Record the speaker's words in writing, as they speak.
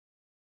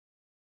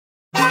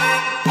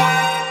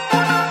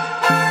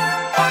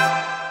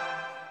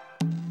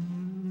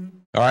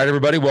All right,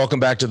 everybody, welcome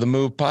back to the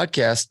Move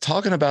podcast,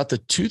 talking about the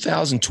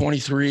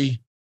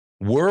 2023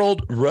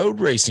 World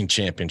Road Racing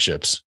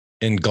Championships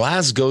in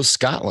Glasgow,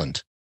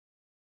 Scotland,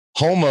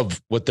 home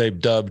of what they've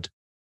dubbed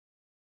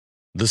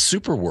the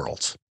Super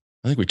Worlds.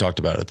 I think we talked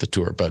about it at the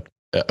tour, but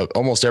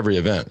almost every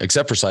event,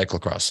 except for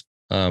cyclocross,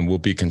 will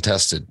be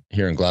contested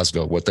here in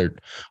Glasgow. What they're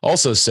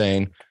also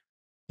saying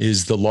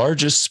is the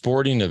largest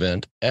sporting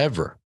event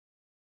ever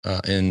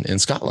in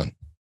Scotland,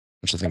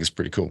 which I think is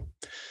pretty cool.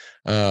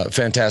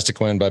 Fantastic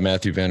win by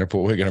Mathieu van der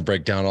Poel. We're going to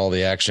break down all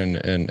the action,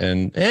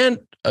 and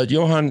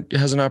Johan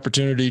has an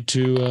opportunity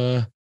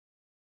to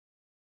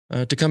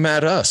come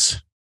at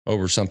us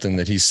over something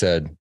that he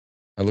said.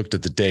 I looked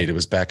at the date; it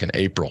was back in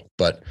April.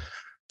 But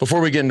before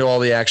we get into all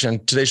the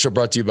action, today's show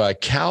brought to you by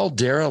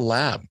Caldera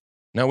Lab.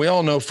 Now, we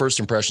all know first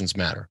impressions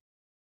matter.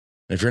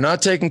 If you're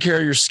not taking care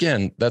of your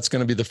skin, that's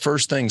going to be the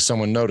first thing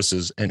someone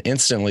notices and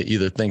instantly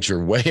either thinks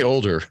you're way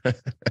older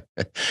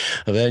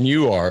than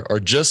you are,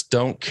 or just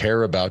don't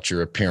care about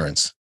your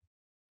appearance,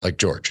 like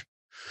George.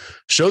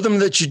 Show them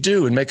that you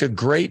do and make a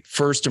great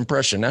first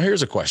impression. Now,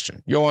 here's a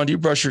question. Johan, do you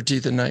brush your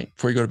teeth at night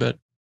before you go to bed?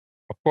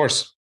 Of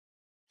course.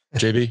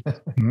 JB?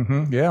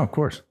 Yeah, of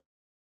course.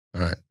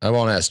 All right. I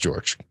won't ask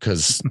George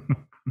because,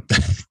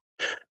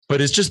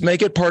 but it's just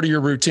make it part of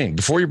your routine.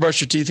 Before you brush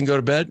your teeth and go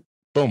to bed,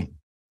 boom.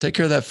 Take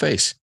care of that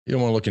face. You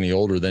don't want to look any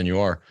older than you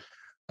are.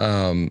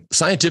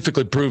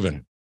 Scientifically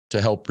proven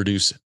to help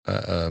reduce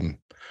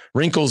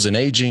wrinkles and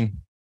aging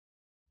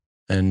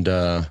and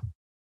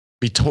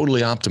be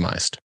totally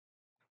optimized.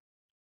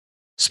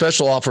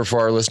 Special offer for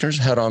our listeners.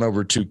 Head on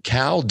over to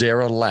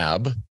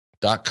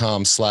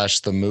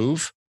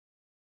calderalab.com/themove.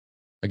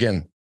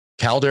 Again,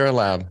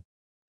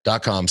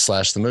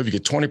 calderalab.com/themove. You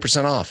get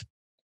 20% off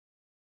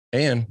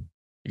and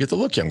you get to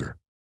look younger.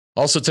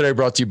 Also today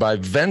brought to you by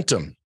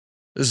Ventum.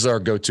 This is our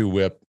go-to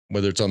whip,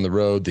 whether it's on the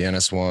road, the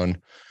NS1,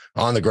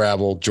 on the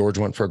gravel. George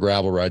went for a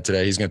gravel ride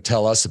today. He's going to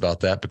tell us about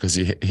that because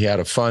he had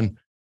a fun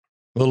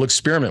little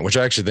experiment, which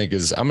I actually think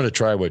is, I'm going to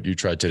try what you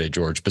tried today,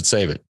 George, but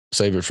save it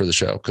for the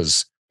show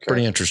because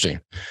pretty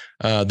interesting.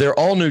 Their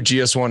all-new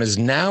GS1 is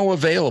now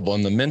available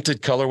in the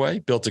minted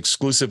colorway, built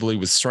exclusively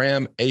with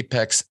SRAM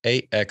Apex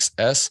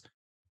AXS,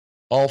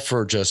 all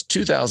for just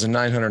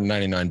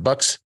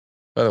 $2,999.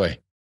 By the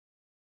way,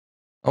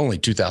 only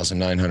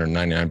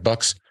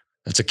 $2,999.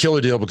 It's a killer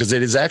deal because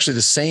it is actually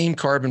the same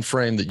carbon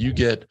frame that you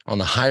get on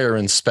the higher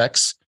end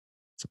specs.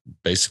 It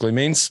basically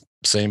means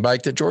same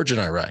bike that George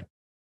and I ride.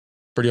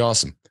 Pretty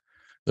awesome.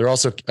 They're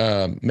also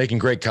making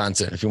great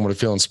content. If you want to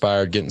feel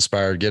inspired,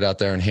 get out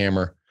there and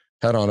hammer,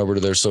 head on over to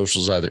their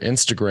socials, either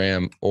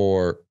Instagram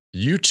or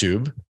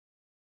YouTube.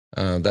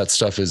 That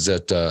stuff is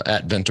at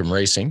Ventum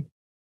Racing.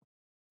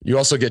 You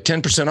also get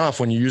 10%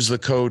 off when you use the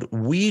code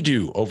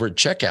WEDO over at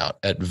checkout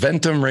at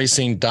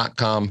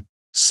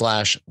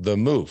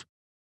ventumracing.com/themove.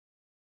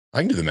 I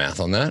can do the math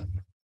on that.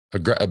 A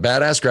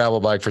badass gravel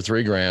bike for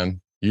 $3,000.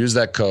 Use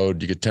that code.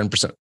 You get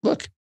 10%.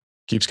 Look,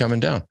 keeps coming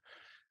down.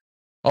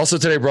 Also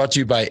today brought to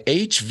you by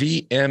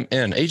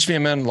HVMN.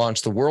 HVMN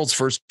launched the world's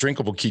first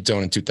drinkable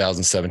ketone in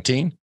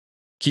 2017.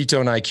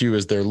 Ketone IQ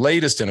is their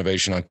latest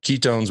innovation on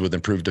ketones with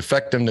improved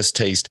effectiveness,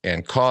 taste,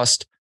 and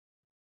cost.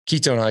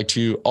 Ketone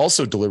IQ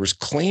also delivers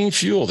clean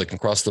fuel that can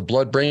cross the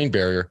blood-brain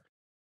barrier,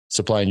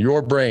 supplying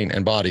your brain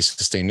and body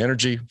sustained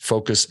energy,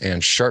 focus,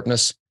 and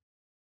sharpness.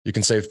 You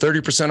can save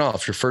 30%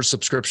 off your first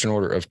subscription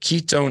order of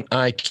Ketone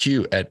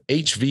IQ at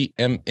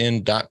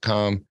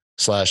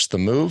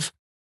hvmn.com/themove.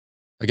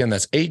 Again,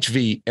 that's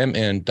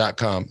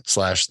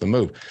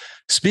hvmn.com/themove.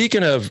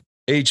 Speaking of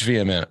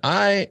HVMN,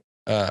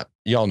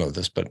 y'all know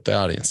this, but the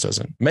audience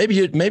doesn't.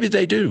 Maybe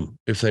they do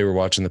if they were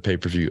watching the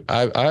pay-per-view.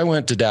 I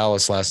went to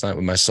Dallas last night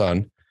with my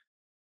son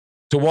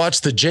to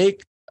watch the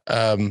Jake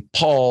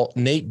Paul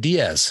Nate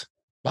Diaz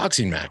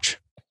boxing match.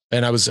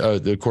 And I was,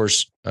 of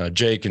course,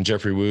 Jake and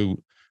Jeffrey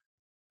Wu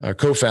are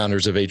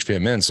co-founders of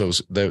HVMN. So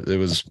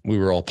we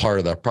were all part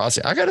of that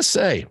process. I got to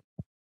say,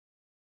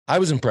 I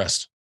was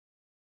impressed.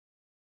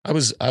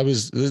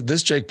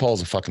 This Jake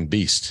Paul's a fucking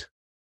beast.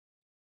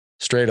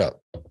 Straight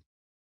up.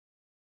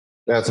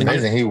 That's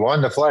amazing. He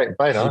won the fight.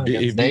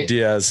 He beat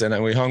Diaz,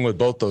 and we hung with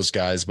both those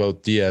guys,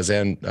 both Diaz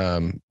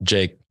and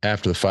Jake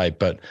after the fight.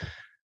 But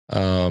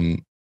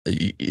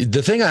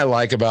the thing I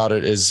like about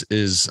it is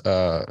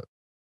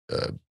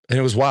and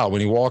it was wild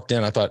when he walked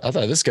in. I thought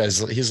this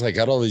he's like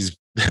got all these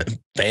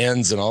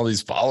fans and all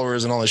these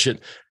followers and all this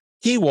shit.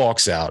 He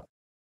walks out,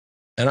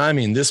 and I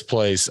mean, this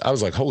place, I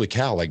was like, holy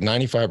cow, like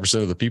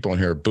 95% of the people in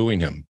here are booing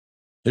him.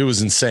 It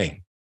was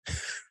insane.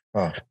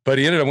 Oh. But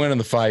he ended up winning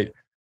the fight.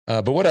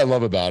 But what I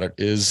love about it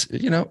is,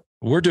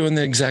 we're doing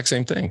the exact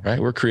same thing, right?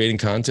 We're creating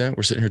content.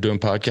 We're sitting here doing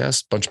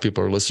podcasts. A bunch of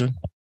people are listening.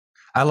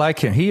 I like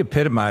him. He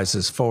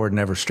epitomizes forward,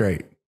 never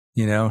straight.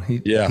 He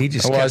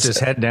just kept his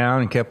head down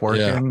and kept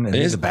working, and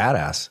he's a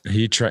badass.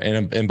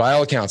 And by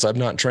all accounts, I've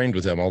not trained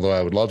with him, although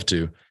I would love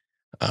to.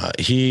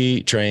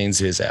 He trains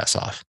his ass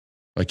off.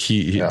 Like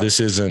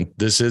this isn't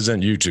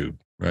YouTube,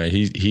 right?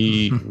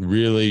 He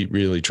really,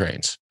 really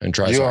trains and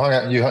tries. You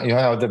hung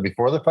out with him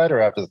before the fight or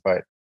after the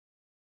fight?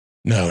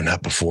 No,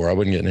 not before. I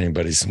wouldn't get in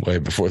anybody's way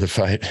before the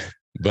fight.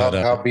 But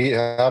how beat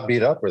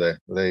up were they?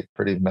 Were they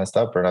pretty messed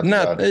up or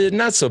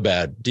not so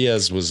bad?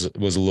 Diaz was a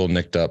little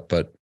nicked up,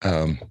 but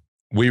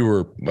we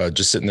were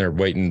just sitting there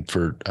waiting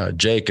for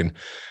Jake, and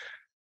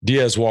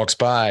Diaz walks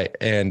by,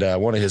 and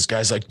one of his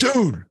guys like,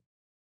 dude,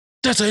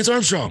 that's Lance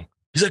Armstrong.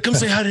 He's like, come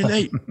say hi to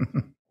Nate.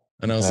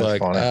 And I was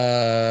like,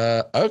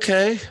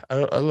 okay.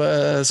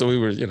 So we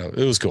were,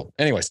 it was cool.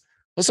 Anyways,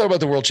 let's talk about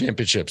the World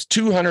Championships.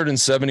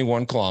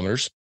 271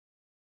 kilometers.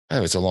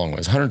 Oh, it's a long way.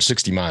 It's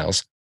 160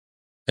 miles.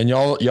 And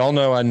y'all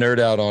know I nerd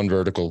out on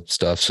vertical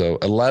stuff. So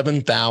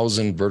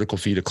 11,000 vertical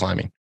feet of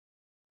climbing.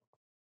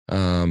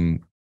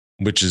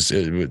 Which is,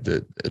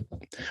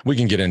 we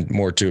can get in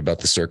more too about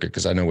the circuit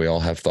because I know we all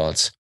have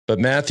thoughts. But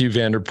Mathieu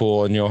van der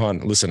Poel and Johan,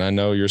 listen, I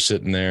know you're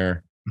sitting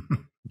there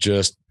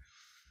just,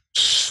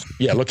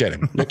 yeah, look at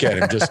him. Look at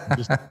him.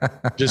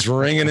 Just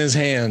wringing his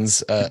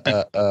hands.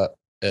 But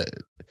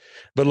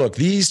look,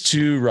 these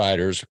two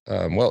riders,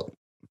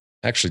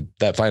 actually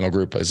that final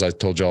group, as I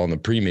told y'all in the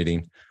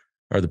pre-meeting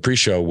or the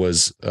pre-show,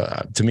 was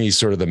to me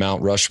sort of the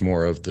Mount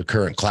Rushmore of the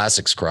current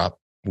classics crop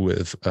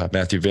with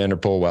Mathieu van der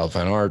Poel, Wout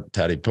van Aert,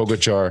 Tadej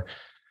Pogačar,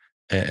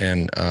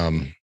 and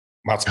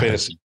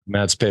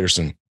Mads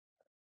Pedersen.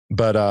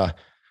 But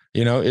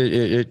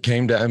it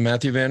came to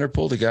Mathieu van der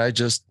Poel. The guy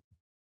just,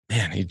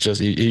 man, he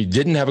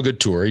didn't have a good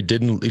tour. He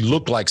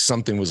looked like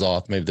something was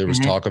off. Maybe there was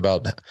talk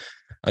about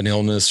an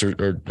illness or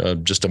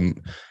just a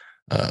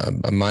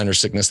minor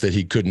sickness that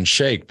he couldn't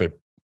shake. But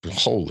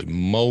holy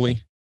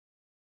moly,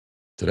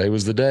 today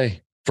was the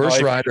day.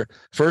 First rider to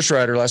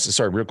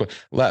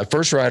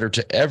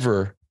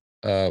ever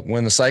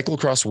win the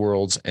cyclocross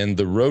worlds and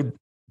the road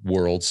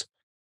worlds,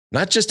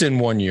 not just in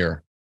 1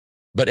 year,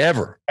 but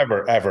ever.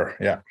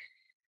 Yeah.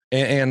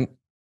 And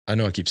I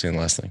know I keep saying the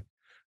last thing.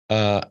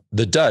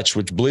 The Dutch,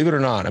 which, believe it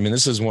or not, I mean,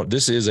 this is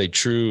a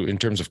true, in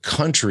terms of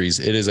countries,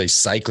 it is a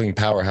cycling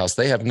powerhouse.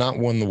 They have not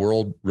won the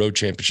World Road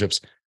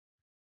Championships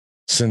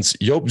since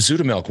Joop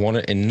Zoetemelk won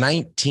it in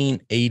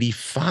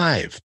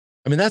 1985.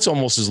 I mean, that's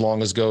almost as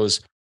long ago as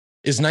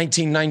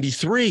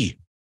 1993.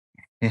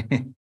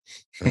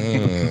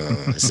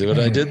 See what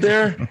I did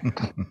there?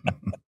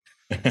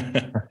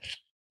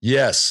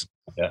 Yes.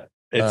 Yeah.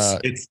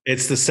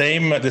 It's the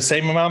same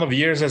amount of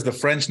years as the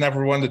French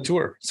never won the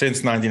Tour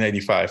since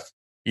 1985.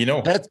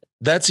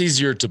 That's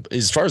easier to,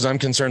 as far as I'm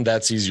concerned,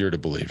 that's easier to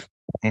believe.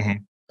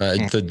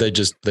 They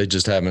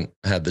just haven't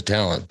had the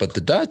talent. But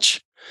the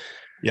Dutch,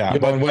 yeah.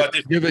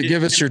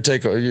 Give us your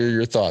take,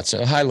 your thoughts,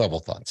 high level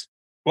thoughts.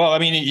 Well, I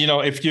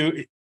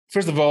mean,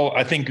 first of all,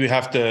 I think we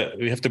have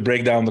to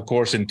break down the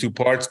course in two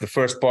parts. The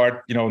first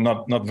part,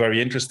 not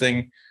very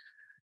interesting.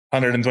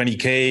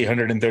 120K,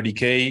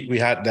 130K. We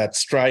had that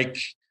strike,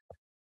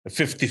 a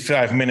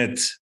 55-minute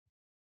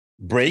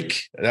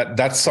break.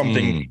 That's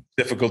something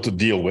difficult to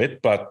deal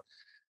with. But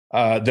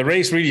the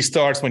race really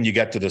starts when you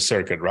get to the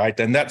circuit, right?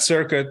 And that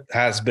circuit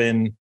has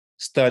been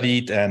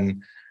studied,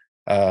 and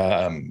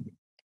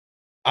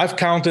I've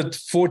counted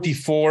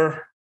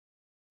 44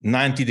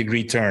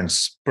 90-degree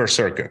turns per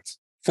circuit.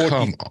 40.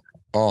 Come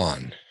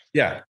on.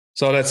 Yeah.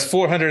 So that's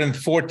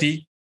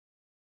 440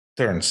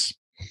 turns.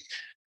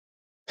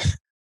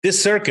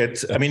 This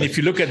circuit, I mean, if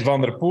you look at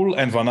Van der Poel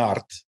and Van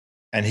Aert,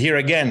 and here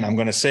again, I'm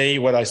going to say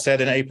what I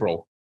said in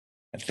April.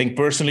 I think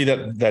personally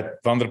that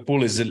Van der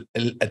Poel is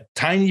a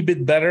tiny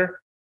bit better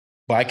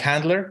bike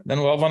handler than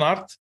Wout van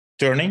Aert,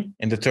 turning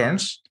in the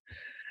turns.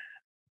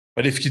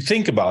 But if you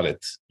think about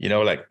it,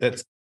 like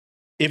that's,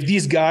 if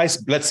these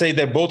guys, let's say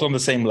they're both on the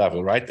same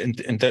level, right?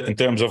 In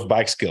terms of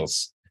bike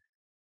skills,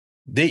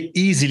 they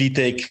easily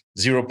take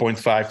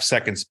 0.5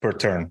 seconds per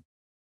turn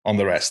on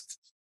the rest,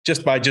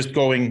 just by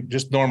going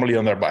normally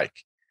on their bike.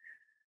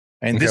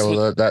 And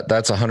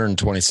that's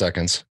 120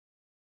 seconds.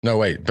 No,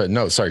 wait, but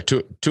no, sorry,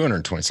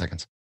 220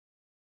 seconds.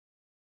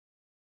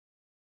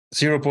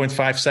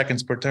 0.5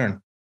 seconds per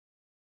turn.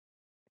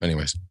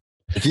 Anyways,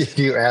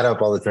 you add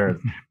up all the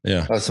turns.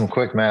 Yeah, that's some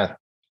quick math.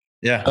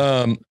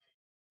 Yeah.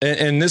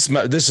 And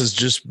this is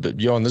just,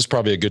 Johan, this is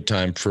probably a good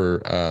time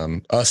for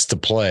us to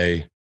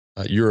play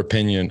your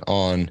opinion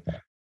on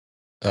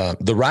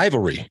the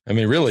rivalry. I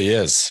mean, it really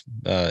is.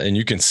 And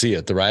you can see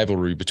it, the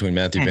rivalry between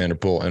Mathieu van der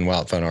Poel and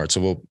Wout van Aert.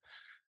 So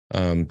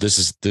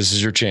this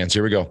is your chance.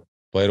 Here we go.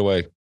 Play it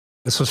away.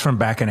 This was from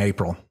back in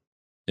April.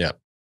 Yeah.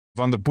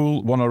 Van der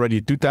Poel won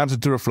already 2 times the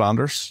Tour of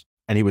Flanders,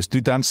 and he was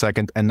 2 times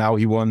second, and now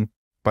he won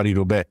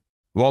Paris-Roubaix.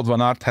 Wout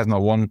van Aert has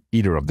not won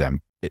either of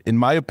them. In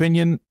my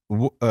opinion,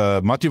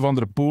 Mathieu van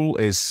der Poel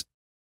is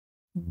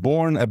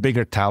born a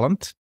bigger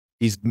talent.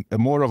 He's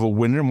more of a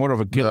winner, more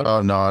of a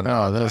killer.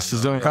 No. This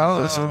is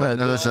that's my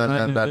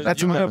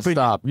opinion.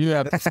 Stop. You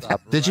have to stop.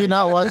 Did you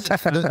not watch?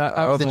 Did you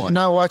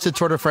not watch the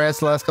Tour de France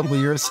the last couple of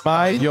years?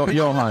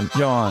 Johan,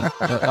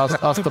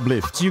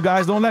 alsjeblieft. You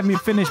guys don't let me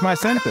finish my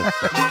sentence.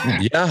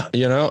 Yeah,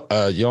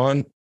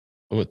 Johan,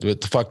 what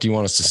the fuck do you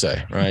want us to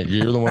say? Right?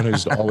 You're the one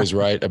who's always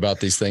right about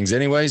these things,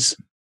 anyways.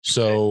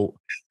 So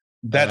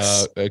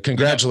that's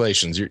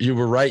congratulations. You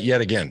were right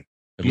yet again.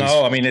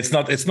 No, I mean it's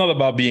not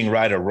about being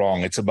right or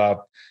wrong. It's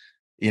about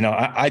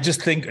I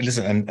just think,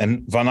 listen,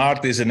 and Van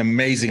Aert is an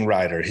amazing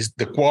rider.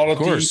 The quality, of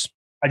course.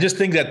 I just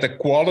think that the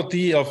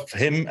quality of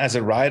him as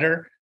a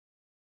rider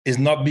is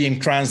not being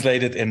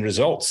translated in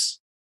results.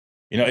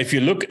 If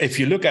you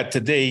look at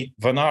today,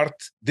 Van Aert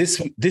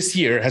this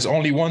year has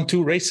only won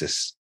 2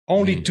 races.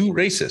 Only 2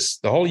 races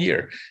the whole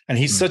year. And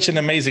he's such an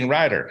amazing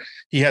rider.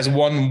 He has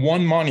won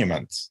 1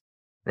 monument,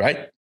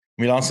 right?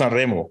 Milan-San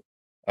Remo,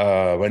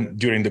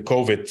 during the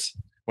COVID,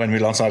 when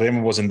Milan-San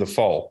Remo was in the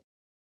fall.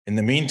 In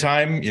the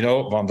meantime,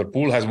 Van der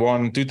Poel has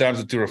won 2 times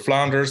the Tour of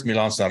Flanders,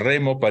 Milan-San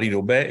Remo,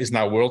 Paris-Roubaix, is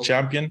now world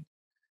champion.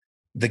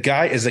 The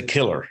guy is a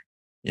killer.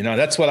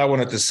 That's what I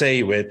wanted to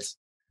say with,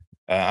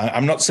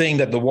 I'm not saying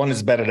that the one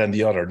is better than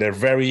the other. They're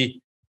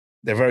very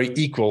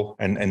equal.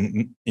 And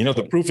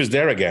the proof is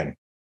there again.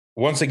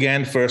 Once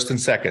again, first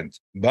and second.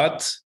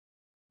 But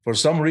for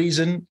some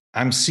reason,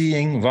 I'm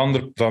seeing Van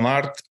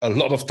Aert a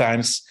lot of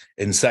times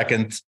in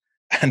second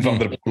and Van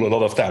der Poel a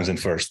lot of times in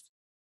first.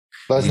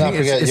 Let's not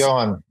forget,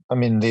 Johan. I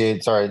mean,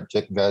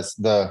 Jacob, guys,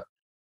 the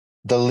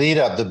lead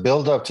up, the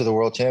build up to the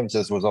World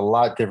Championships was a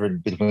lot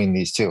different between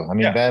these two. I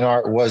mean, Van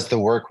Aert was the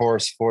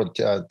workhorse for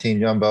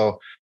Team Jumbo.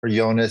 For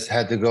Jonas,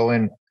 had to go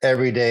in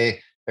every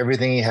day,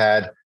 everything he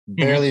had,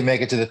 barely make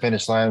it to the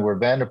finish line, where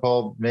Van der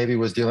Poel maybe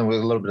was dealing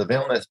with a little bit of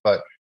illness,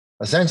 but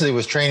essentially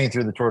was training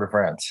through the Tour de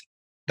France.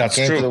 That's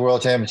true. Came to the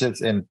World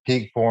Championships in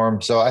peak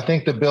form. So I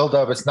think the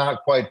build-up, it's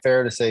not quite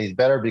fair to say he's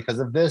better because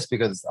of this,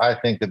 because I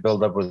think the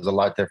build-up was a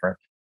lot different.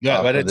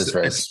 Yeah, but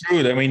it's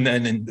true. I mean,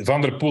 and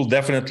Van der Poel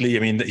definitely, I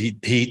mean,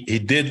 he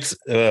did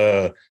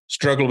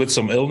struggle with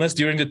some illness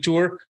during the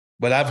Tour,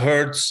 but I've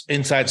heard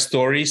inside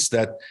stories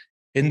that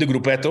in the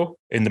Gruppetto,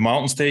 in the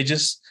mountain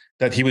stages,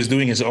 that he was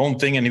doing his own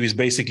thing and he was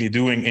basically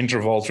doing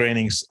interval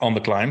trainings on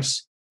the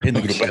climbs. In the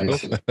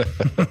Gruppetto.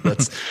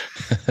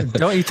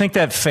 Don't you think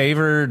that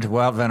favored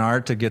Wout van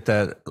Aert to get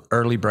that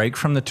early break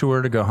from the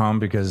Tour to go home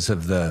because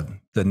of the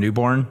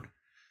newborn?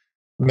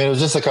 I mean, it was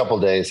just a couple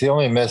of days. He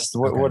only missed,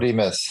 what did he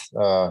miss?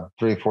 3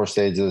 or 4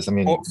 stages. I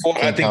mean,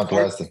 I think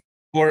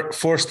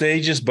 4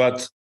 stages,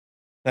 but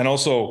then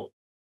also,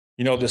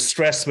 the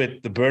stress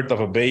with the birth of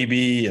a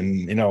baby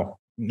and,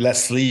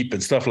 less sleep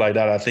and stuff like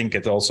that. I think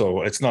it's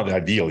not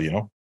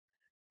ideal,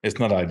 It's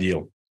not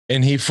ideal.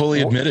 And he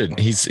fully admitted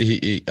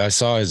I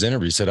saw his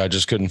interview. He said, I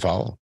just couldn't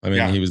follow. I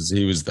mean, he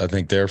was, I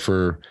think, there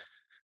for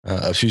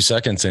a few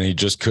seconds and he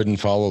just couldn't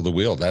follow the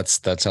wheel.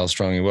 That's how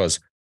strong he was.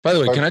 By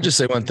the way, can I just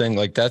say one thing?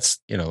 Like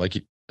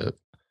Mathieu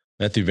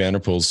van der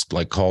Poel's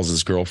calls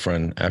his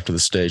girlfriend after the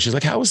stage. She's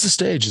like, how was the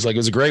stage? He's like, it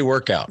was a great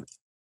workout.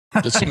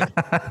 Did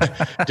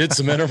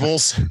some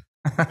intervals.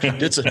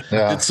 Did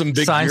some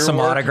big sign some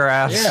work.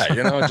 Autographs.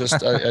 Yeah.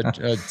 Just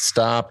I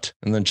stopped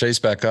and then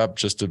chased back up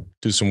just to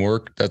do some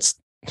work. That's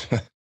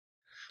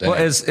well,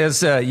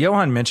 as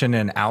Johan mentioned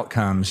in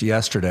Outcomes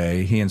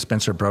yesterday, he and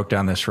Spencer broke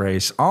down this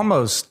race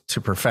almost to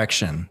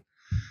perfection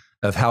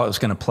of how it was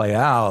going to play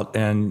out.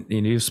 And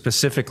you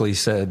specifically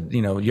said,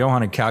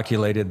 Johan had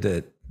calculated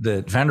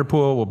that Van der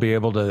Poel will be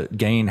able to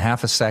gain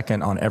half a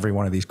second on every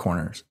one of these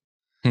corners.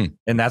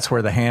 And that's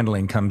where the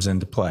handling comes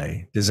into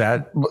play. Does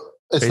that?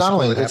 It's not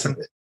only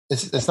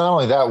it's not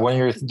only that. When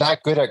you're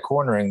that good at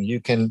cornering, you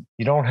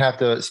don't have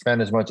to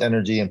spend as much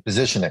energy in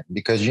positioning,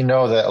 because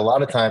that a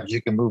lot of times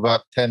you can move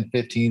up 10,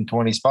 15,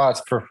 20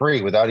 spots for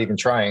free without even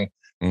trying,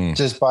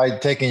 just by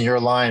taking your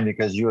line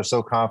because you are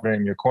so confident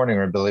in your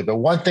cornering ability. But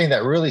one thing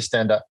that really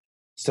stood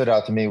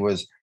out to me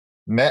was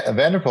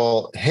Van der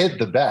Poel hit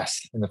the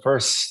best in the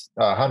first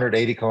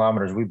 180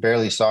 kilometers. We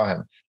barely saw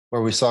him,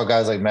 where we saw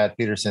guys like Mads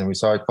Pedersen, we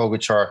saw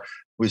Pogačar,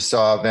 we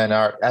saw Van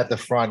Aert at the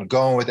front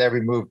going with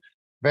every move.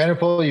 Van der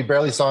Poel, you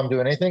barely saw him do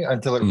anything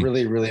until it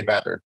really, really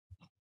mattered.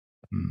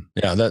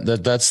 Yeah,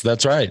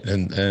 that's right.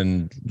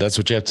 And that's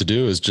what you have to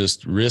do, is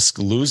just risk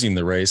losing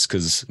the race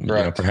because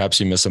perhaps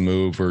you miss a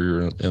move or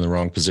you're in the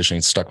wrong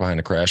position, stuck behind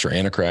a crash or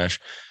in a crash.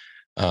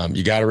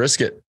 You got to risk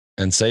it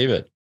and save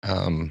it.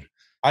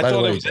 I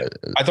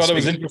thought it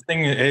was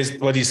interesting is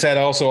what he said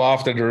also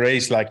after the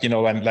race,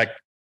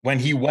 when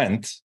he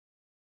went,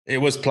 it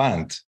was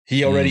planned.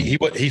 He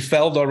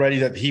felt already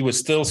that he was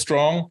still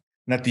strong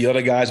and that the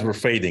other guys were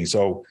fading.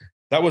 So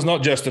that was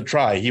not just a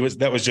try.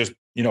 That was just,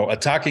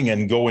 attacking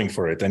and going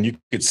for it. And you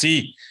could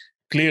see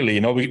clearly,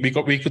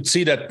 we could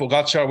see that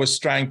Pogačar was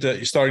starting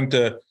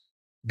to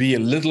be a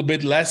little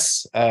bit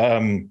less.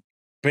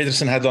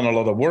 Pedersen had done a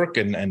lot of work,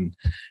 and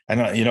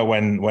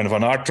when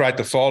Van Aert tried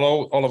to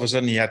follow, all of a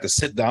sudden he had to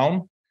sit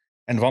down,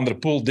 and Van der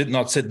Poel did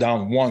not sit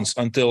down once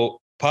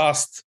until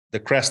past the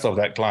crest of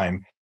that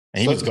climb,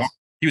 and he was gone.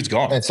 He was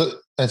gone. And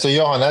so,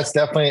 Johan, that's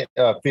definitely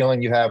a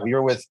feeling you have.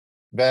 You're with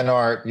Van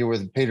Aert, you're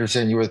with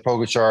Pedersen, you're with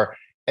Pogačar,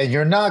 and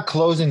you're not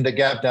closing the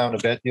gap down to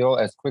Bettiol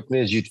as quickly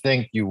as you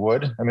think you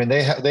would. I mean,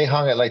 they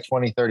hung at like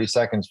 20, 30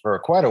 seconds for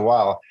quite a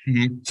while.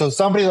 Mm-hmm. So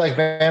somebody like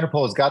Van der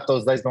Poel has got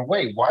those legs going,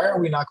 wait, why are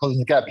we not closing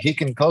the gap? He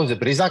can close it,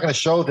 but he's not going to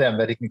show them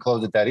that he can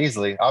close it that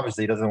easily.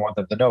 Obviously, he doesn't want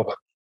them to know. But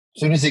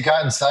as soon as he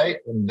got in sight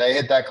and they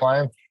hit that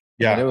climb,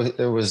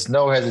 there was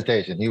no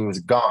hesitation. He was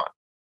gone.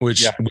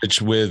 Which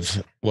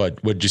with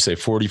what would you say,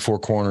 44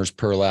 corners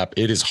per lap?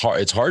 It is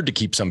hard. It's hard to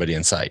keep somebody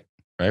in sight.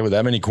 right? With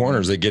that many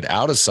corners, they get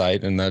out of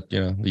sight, and that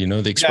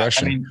the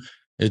expression.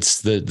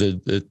 It's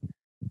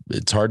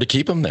it's hard to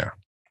keep him there.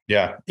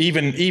 Yeah,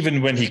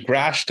 even when he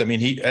crashed. I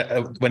mean,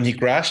 when he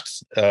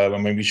crashed. I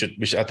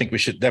think we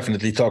should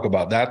definitely talk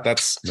about that.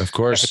 That's of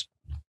course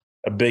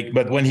a big.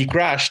 But when he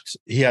crashed,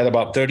 he had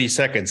about 30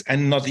 seconds,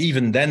 and not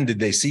even then did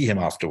they see him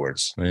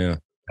afterwards. Yeah,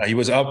 he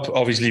was up,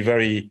 obviously,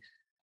 very,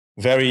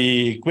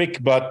 very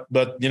quick. But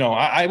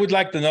I would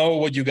like to know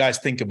what you guys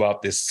think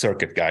about this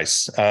circuit,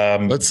 guys.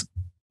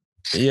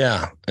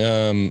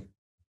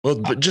 Well,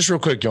 but just real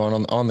quick,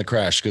 Johan, on the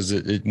crash, because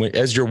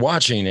as you're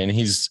watching and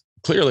he's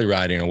clearly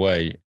riding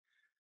away,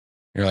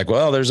 you're like,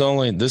 well, there's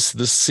only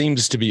this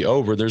seems to be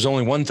over. There's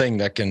only one thing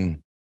that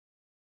can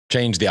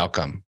change the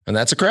outcome, and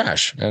that's a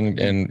crash.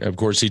 And of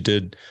course, he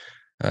did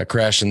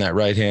crash in that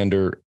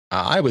right-hander.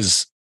 I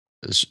was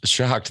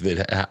shocked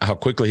that how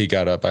quickly he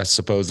got up. I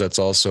suppose that's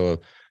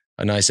also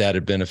a nice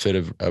added benefit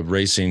of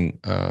racing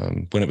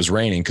when it was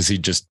raining, because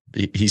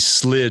he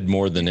slid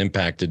more than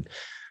impacted.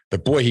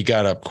 But boy, he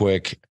got up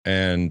quick,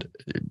 and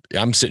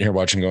I'm sitting here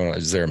watching going,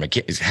 is there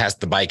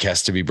the bike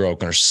has to be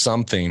broken or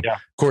something? Yeah.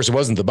 Of course, it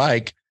wasn't the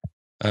bike.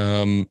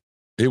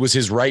 It was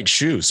his right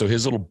shoe. So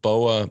his little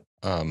boa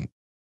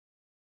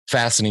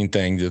fastening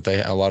thing that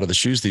a lot of the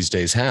shoes these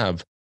days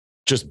have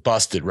just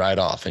busted right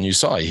off. And you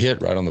saw he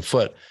hit right on the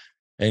foot,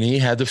 and he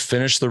had to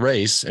finish the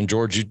race. And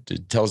George,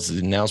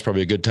 now's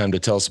probably a good time to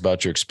tell us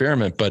about your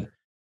experiment, but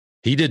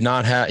he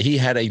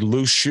had a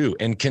loose shoe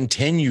and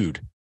continued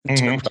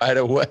to ride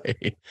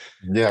away.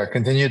 Yeah,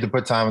 continued to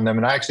put time on them.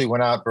 And I actually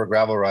went out for a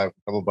gravel ride with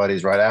a couple of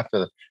buddies right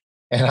after,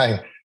 and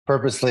I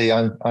purposely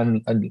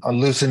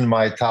unloosened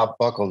my top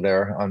buckle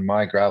there on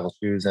my gravel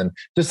shoes, and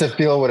just to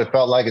feel what it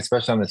felt like,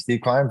 especially on the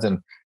steep climbs. And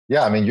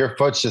yeah, I mean, your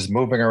foot's just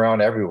moving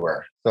around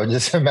everywhere. So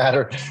just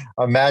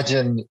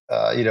imagine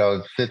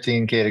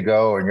 15K to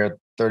go, and you're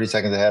 30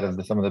 seconds ahead of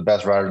some of the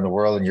best riders in the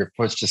world, and your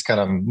foot's just kind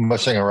of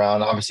mushing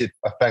around. Obviously, it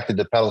affected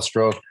the pedal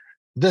stroke.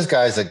 This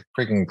guy's a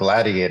freaking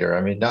gladiator.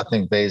 I mean,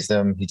 nothing fazed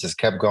him. He just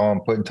kept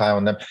going, putting time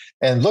on them,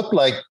 and looked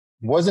like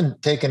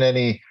wasn't taking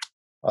any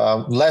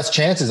less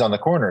chances on the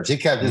corners. He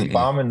kept just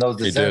bombing those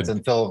descents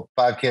until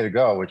 5K to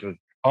go, which was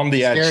on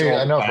the edge. Scary,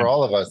 I know, for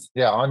all of us.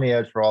 Yeah, on the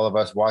edge for all of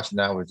us. Watching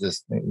that was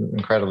just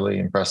incredibly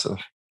impressive.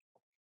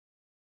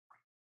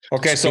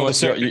 Okay, so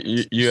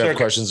you have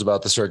questions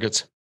about the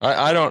circuits?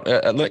 I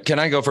don't. Can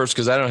I go first?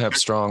 Because I don't have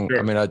strong. Sure.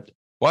 I mean, I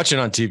watching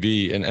on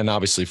TV, and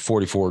obviously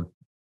 44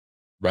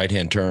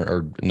 right-hand turn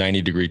or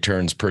 90-degree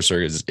turns per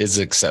circuit is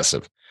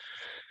excessive,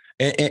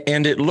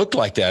 and it looked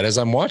like that as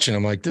I'm watching.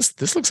 I'm like,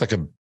 this looks like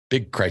a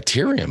big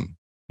criterium,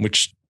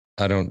 which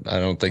I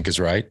don't think is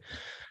right.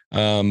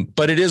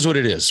 But it is what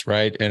it is,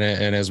 right?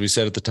 And as we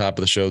said at the top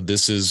of the show,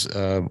 this is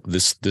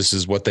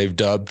what they've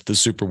dubbed the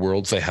Super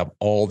Worlds. They have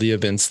all the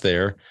events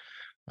there.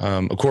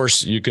 Of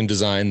course, you can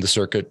design the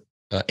circuit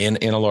in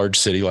a large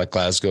city like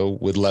Glasgow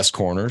with less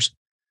corners.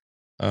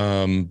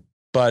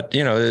 But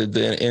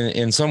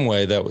in some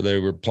way that they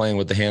were playing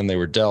with the hand they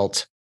were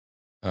dealt.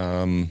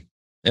 And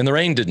the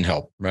rain didn't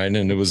help, right?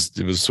 And it was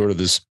sort of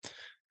this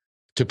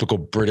typical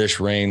British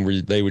rain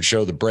where they would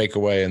show the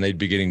breakaway and they'd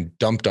be getting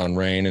dumped on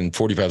rain, and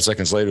 45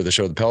 seconds later they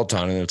show the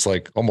peloton and it's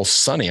like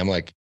almost sunny. I'm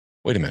like,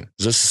 wait a minute,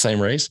 is this the same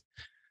race?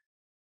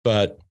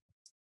 But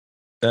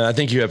I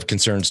think you have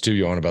concerns too,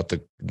 Johan, about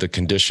the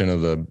condition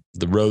of the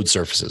road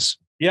surfaces.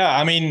 Yeah,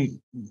 I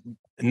mean,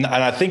 and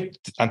I think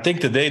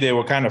today they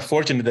were kind of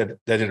fortunate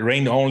that it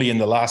rained only in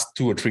the last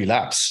 2 or 3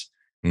 laps,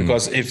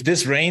 because if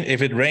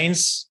it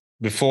rains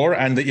before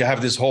and you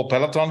have this whole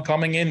peloton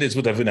coming in, this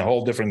would have been a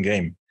whole different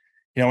game.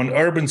 An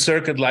urban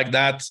circuit like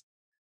that,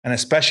 and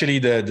especially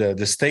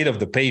the state of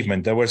the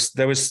pavement. There was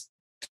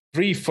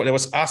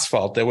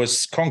asphalt, there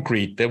was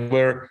concrete, there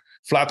were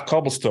flat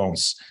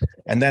cobblestones,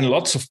 and then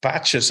lots of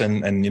patches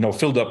and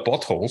filled up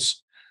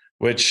potholes,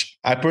 which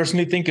I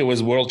personally think it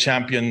was World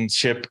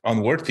Championship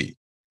unworthy.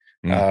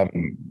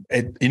 I'm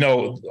going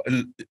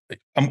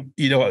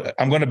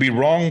to be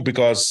wrong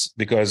because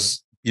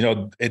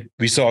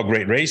we saw a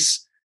great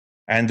race,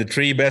 and the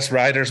 3 best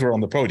riders were on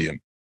the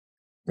podium,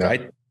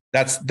 right?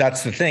 That's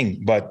the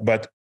thing.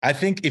 But I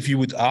think if you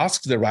would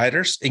ask the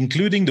riders,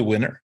 including the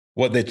winner,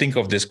 what they think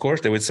of this course,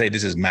 they would say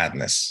this is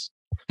madness.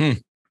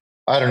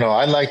 I don't know.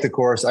 I like the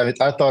course. I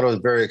thought it was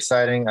very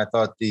exciting. I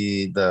thought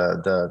the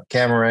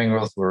camera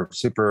angles were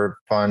super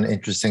fun,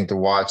 interesting to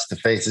watch. The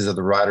faces of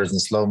the riders in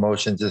slow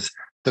motion, just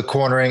the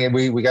cornering. And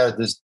we got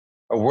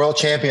a world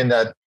champion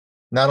that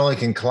not only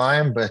can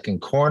climb but can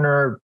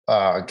corner,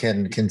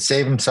 can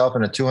save himself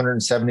in a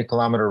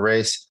 270-kilometer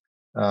race.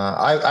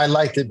 I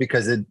liked it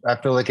because I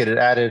feel like it had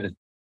added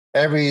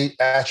every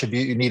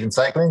attribute you need in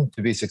cycling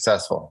to be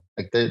successful.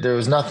 Like there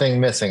was nothing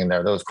missing in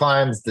there. Those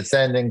climbs,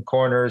 descending,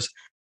 corners,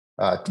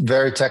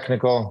 very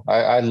technical.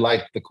 I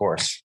liked the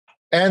course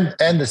and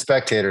the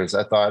spectators.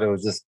 I thought it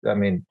was just,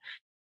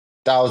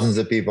 thousands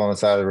of people on the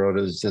side of the road.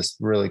 It was just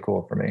really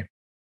cool for me.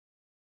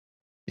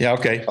 Yeah.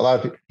 Okay. A lot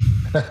of people,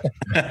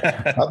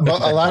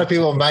 a lot of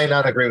people might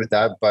not agree with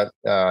that, but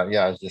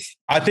it's just.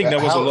 I think there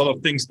was a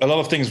lot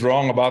of things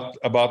wrong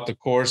about the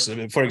course.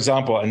 For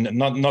example, and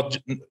not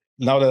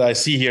now that I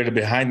see here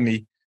behind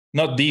me,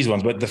 not these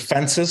ones, but the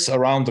fences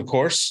around the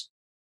course,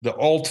 the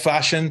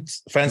old-fashioned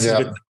fences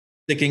with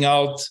sticking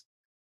out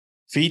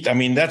feet. I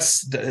mean,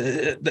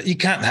 you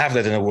can't have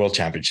that in the World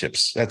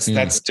Championships. That's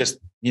just,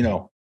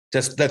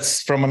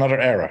 that's from another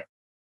era.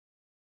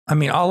 I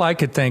mean, all I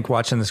could think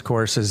watching this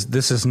course is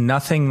this is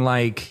nothing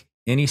like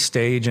any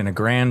stage in a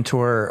Grand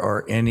Tour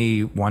or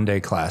any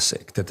one-day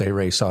classic that they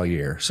race all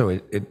year. So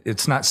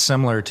it's not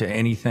similar to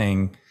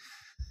anything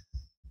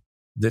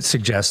that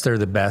suggests they're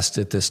the best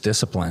at this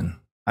discipline.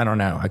 I don't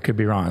know. I could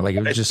be wrong. Like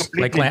it was just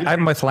like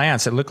I'm with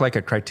Lance. It looked like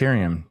a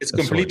criterium. It's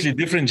completely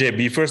different,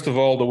 JB. First of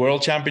all, the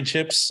World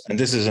Championships, and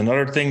this is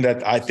another thing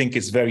that I think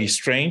is very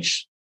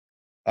strange.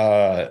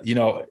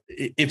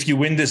 If you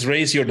win this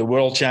race, you're the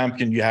world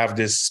champion. You have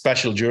this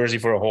special jersey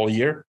for a whole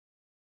year,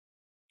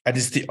 and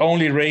it's the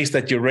only race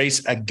that you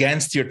race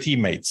against your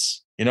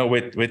teammates.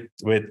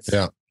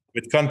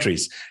 With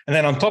countries, and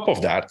then on top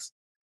of that,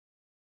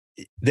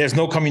 there's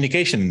no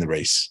communication in the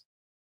race.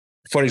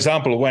 For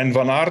example, when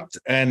Van Aert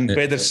and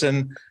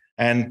Pedersen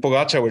and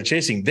Pogačar were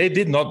chasing, they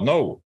did not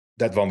know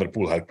that Van der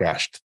Poel had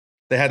crashed.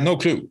 They had no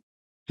clue.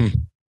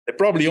 They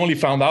probably only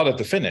found out at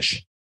the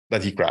finish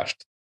that he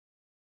crashed.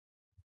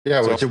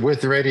 Yeah, which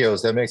with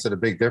radios, that makes it a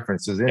big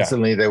difference. Because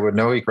instantly they would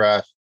know he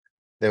crashed.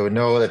 They would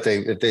know that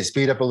if they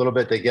speed up a little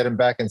bit, they get him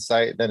back in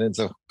sight. Then it's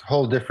a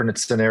whole different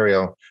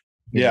scenario.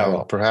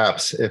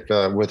 Perhaps if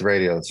with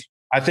radios.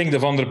 I think the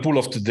Van der Poel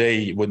of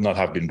today would not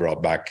have been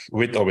brought back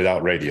with or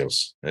without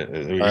radios.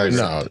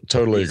 No,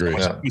 totally agree.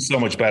 He's so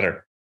much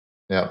better.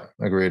 Yeah,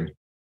 agreed.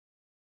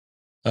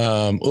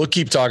 We'll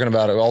keep talking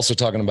about it. We're also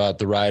talking about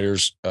the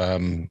riders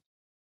who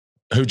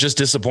just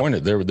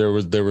disappointed.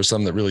 There were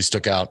some that really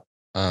stuck out,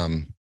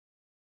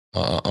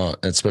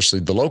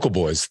 especially the local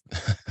boys.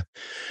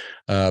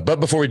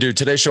 But before we do,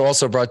 today's show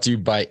also brought to you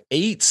by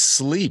 8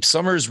 Sleep.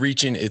 Summer is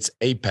reaching its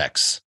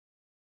apex,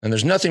 and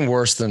there's nothing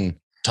worse than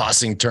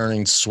tossing,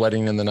 turning,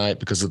 sweating in the night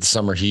because of the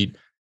summer heat.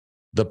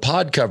 The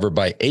pod cover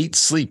by 8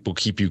 Sleep will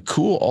keep you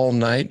cool all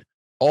night,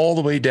 all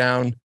the way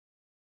down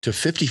to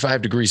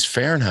 55 degrees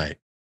Fahrenheit.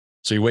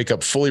 So you wake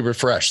up fully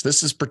refreshed.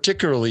 This is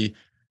particularly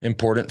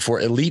important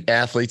for elite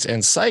athletes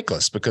and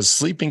cyclists because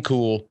sleeping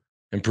cool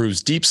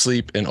improves deep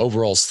sleep and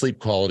overall sleep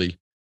quality,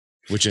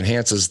 which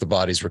enhances the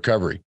body's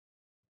recovery.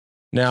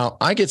 Now,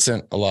 I get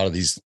sent a lot of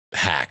these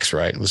hacks,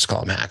 right? Let's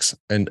call them hacks.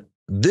 And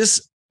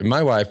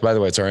my wife, by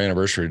the way, it's our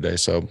anniversary today.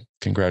 So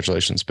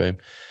congratulations, babe.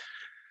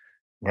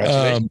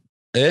 Congratulations.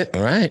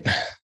 All right.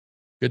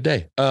 Good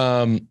day.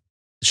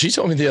 She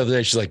told me the other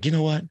day, she's like, you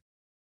know what?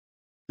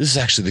 This is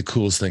actually the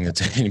coolest thing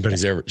that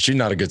anybody's ever, she's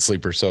not a good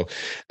sleeper. So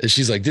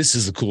she's like, this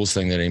is the coolest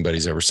thing that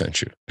anybody's ever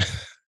sent you. I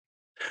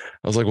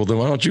was like, well, then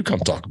why don't you come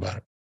talk about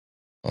it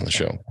on the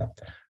show?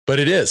 But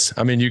it is.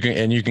 I mean, you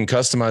can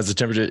customize the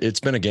temperature.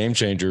 It's been a game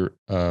changer.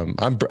 I'm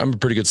a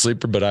pretty good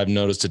sleeper, but I've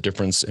noticed a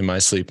difference in my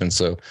sleep. And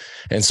so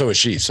is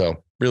she.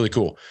 So really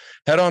cool.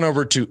 Head on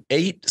over to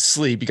 8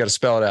 Sleep. You got to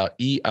spell it out.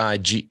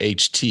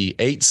 EIGHT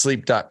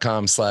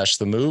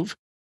 8sleep.com/themove.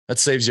 That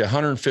saves you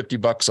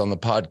 $150 on the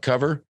pod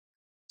cover.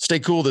 Stay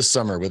cool this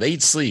summer with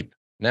 8 Sleep.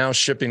 Now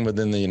shipping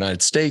within the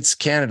United States,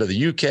 Canada,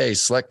 the UK,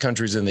 select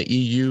countries in the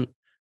EU,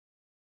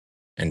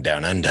 and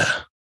down under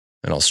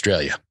in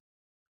Australia.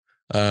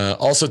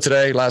 Also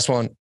today, last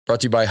one,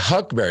 brought to you by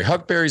Huckberry.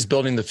 Huckberry is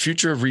building the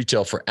future of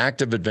retail for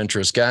active,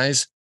 adventurous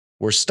guys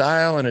where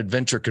style and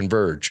adventure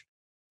converge.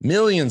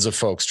 Millions of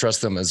folks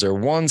trust them as their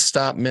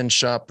one-stop men's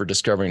shop for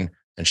discovering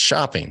and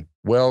shopping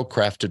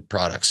well-crafted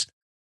products.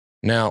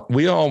 Now,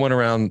 we all went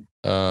around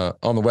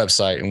on the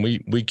website and we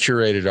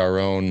curated our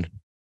own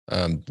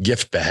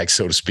gift bag,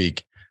 so to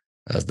speak.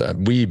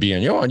 We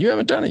being Johan, you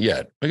haven't done it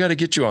yet. We got to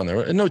get you on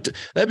there. No,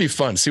 that'd be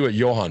fun. See what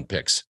Johan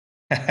picks.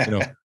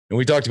 And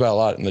we talked about a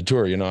lot in the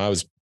tour. I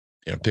was,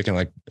 picking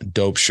like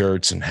dope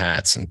shirts and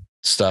hats and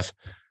stuff.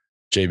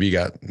 JB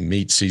got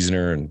meat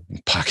seasoner and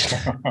pocket.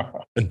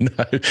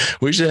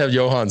 We should have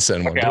Johan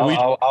send one. Okay,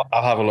 I'll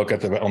have a look on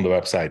the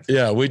website.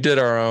 Yeah, we did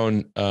our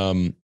own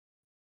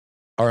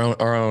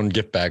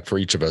gift bag for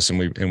each of us, and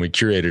we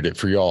curated it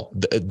for y'all.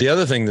 The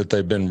other thing that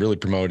they've been really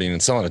promoting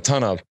and selling a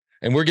ton of,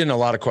 and we're getting a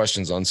lot of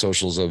questions on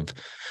socials of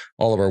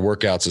all of our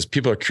workouts, is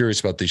people are curious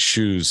about these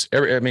shoes.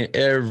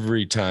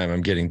 Every time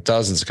I'm getting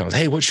dozens of comments.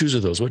 Hey, what shoes are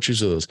those? What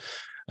shoes are those?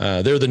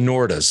 They're the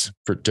Nordas.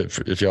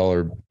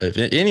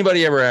 If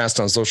anybody ever asked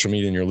on social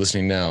media and you're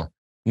listening now,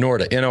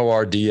 Norda,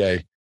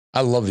 Norda.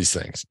 I love these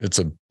things. It's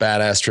a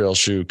badass trail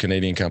shoe,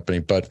 Canadian company,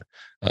 but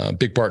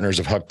big partners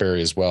of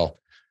Huckberry as well.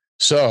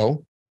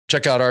 So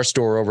check out our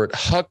store over at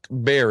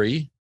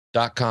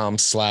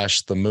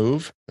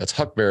huckberry.com/themove. That's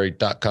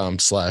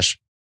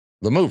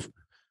huckberry.com/themove.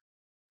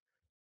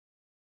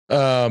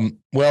 Well,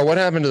 what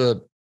happened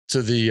to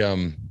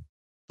the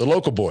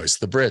local boys,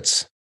 the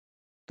Brits?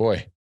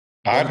 Boy,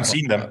 I haven't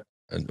seen them.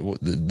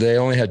 They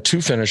only had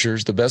 2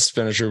 finishers. The best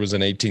finisher was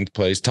in 18th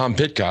place. Tom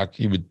Pidcock.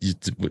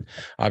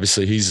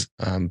 Obviously he's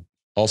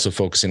also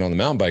focusing on the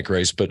mountain bike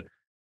race, but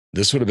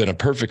this would have been a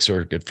perfect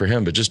circuit for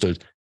him. But just a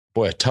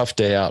tough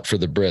day out for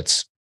the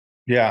Brits.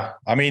 Yeah,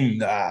 I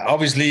mean,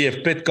 obviously,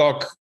 if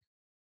Pidcock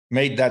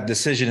made that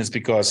decision is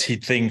because he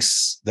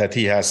thinks that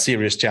he has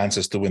serious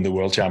chances to win the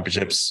World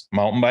Championships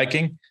mountain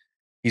biking.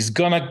 He's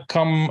going to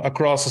come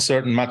across a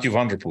certain Mathieu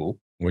van der Poel.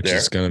 Which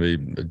is going to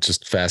be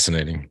just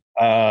fascinating.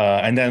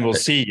 And then we'll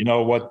see,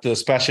 what the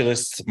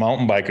specialist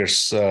mountain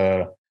bikers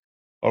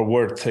are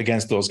worth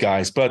against those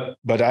guys. But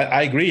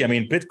I agree. I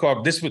mean,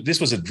 Pidcock, this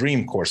was a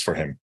dream course for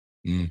him.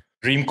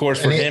 Dream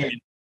course for him.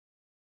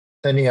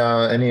 Any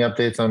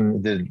updates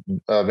on did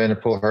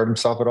Evenepoel hurt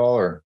himself at all,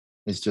 or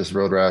he's just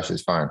road rash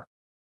is fine?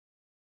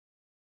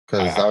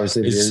 Because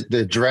obviously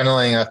the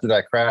adrenaline after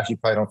that crash, you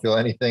probably don't feel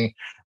anything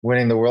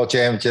winning the World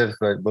Championships,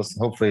 but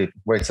hopefully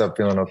wakes up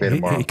feeling okay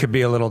tomorrow. He could be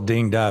a little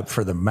dinged up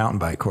for the mountain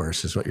bike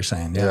course, is what you're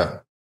saying. Yeah.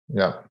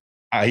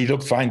 He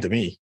looked fine to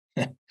me.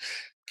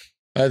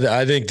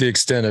 I think the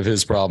extent of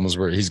his problems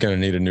were he's going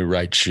to need a new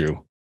right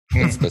shoe.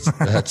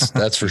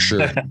 That's for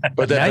sure.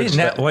 But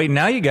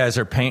now you guys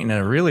are painting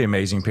a really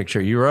amazing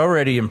picture. You were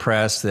already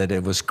impressed that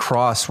it was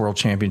cross world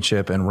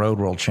championship and road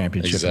world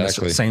championship in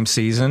the same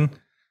season.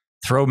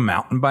 Throw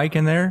mountain bike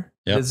in there.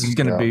 Yep. This is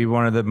going to be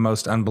one of the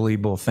most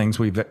unbelievable things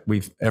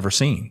we've ever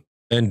seen.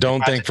 And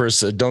don't think for a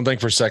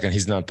second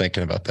he's not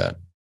thinking about that.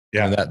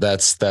 Yeah, and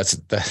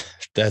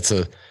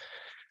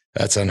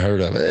that's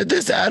unheard of. I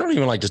don't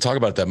even like to talk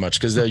about it that much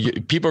because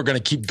people are going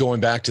to keep going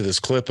back to this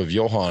clip of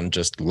Johan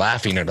just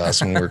laughing at us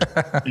when we're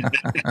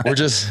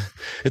just.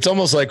 It's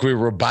almost like we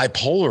were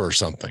bipolar or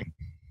something.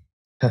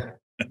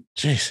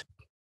 Jeez.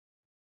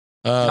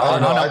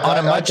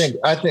 I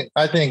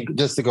think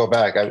just to go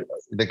back,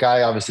 the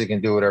guy obviously can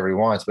do whatever he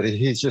wants, but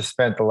he's just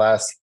spent the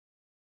last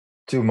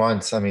 2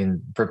 months,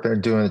 doing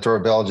the Tour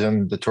of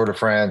Belgium, the Tour de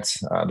France,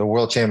 the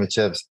World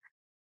Championships.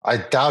 I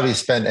doubt he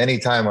spent any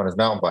time on his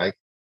mountain bike.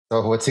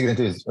 So what's he going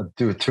to do? Is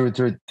do 2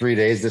 or 3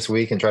 days this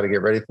week and try to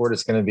get ready for it?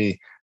 It's going to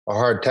be a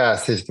hard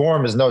task. His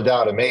form is no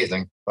doubt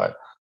amazing, but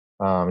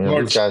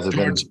these guys have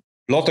been.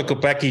 Lotte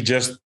Kopecky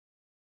just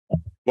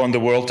won the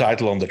world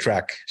title on the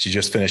track. She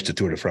just finished the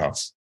Tour de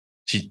France.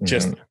 She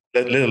just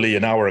literally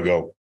an hour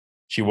ago,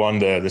 she won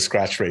the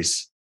scratch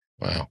race.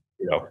 Wow.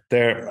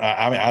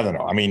 I don't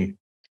know.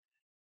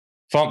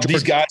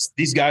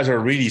 These guys are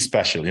really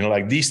special.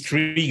 Like these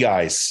 3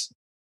 guys,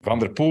 Van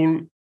der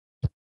Poel,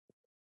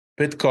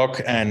 Pidcock,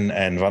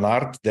 and Van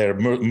Aert, they're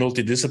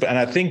multidisciplinary. And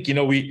I think,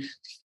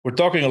 we're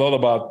talking a lot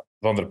about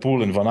Van der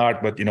Poel and Van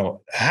Aert, but,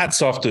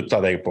 hats off to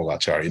Tadej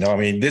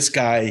Pogačar. This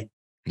guy,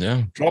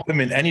 drop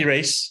him in any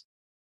race,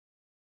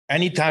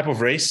 any type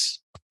of race,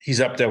 he's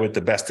up there with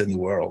the best in the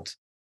world.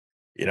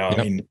 He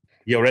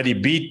already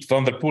beat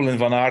Van der Poel and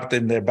Van Aert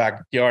in their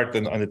backyard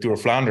on the Tour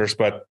of Flanders,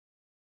 but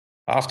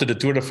after the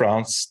Tour de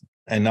France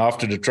and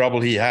after the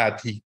trouble he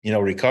had, he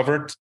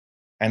recovered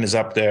and is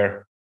up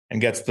there and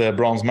gets the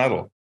bronze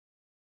medal.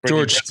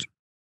 George,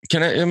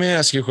 let me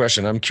ask you a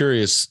question. I'm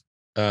curious,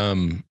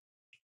 because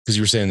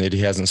you were saying that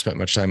he hasn't spent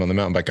much time on the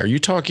mountain bike. Are you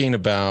talking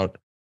about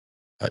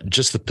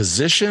just the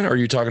position, or are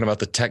you talking about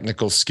the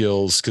technical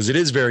skills? Because it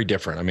is very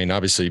different.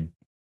 Obviously,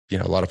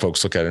 a lot of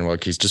folks look at it and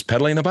like, he's just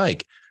pedaling a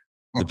bike.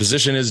 The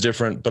position is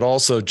different, but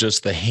also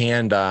just the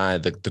hand-eye,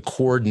 the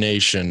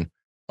coordination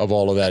of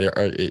all of that.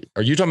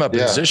 Are you talking about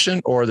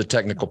position or the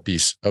technical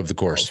piece of the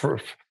course? For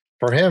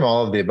him,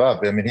 all of the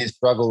above. He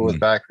struggled with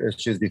back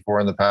issues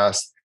before in the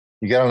past.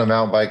 You get on a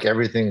mountain bike,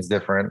 everything's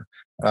different.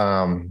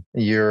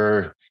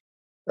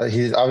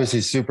 He's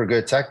obviously super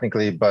good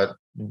technically, but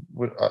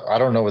I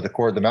don't know what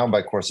the mountain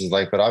bike course is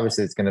like, but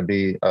obviously it's going to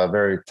be a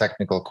very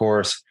technical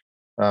course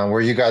where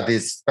you got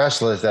these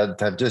specialists that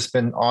have just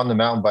been on the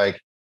mountain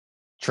bike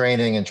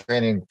training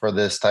for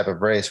this type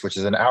of race, which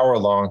is an hour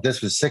long.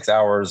 This was 6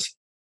 hours.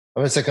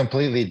 It's a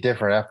completely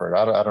different effort.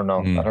 I don't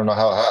know. I don't know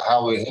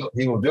how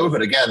he will do it,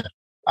 but again,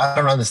 I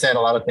don't understand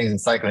a lot of things in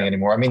cycling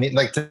anymore.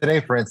 Like today,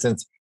 for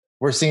instance,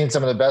 we're seeing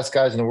some of the best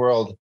guys in the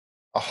world,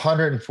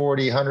 180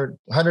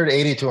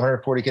 to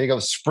 140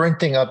 kg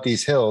sprinting up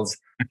these hills,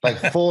 like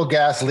full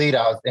gas lead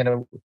out.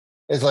 And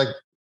it's like,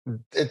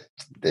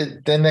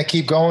 then they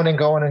keep going and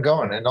going and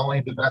going, and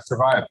only the best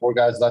survive. 4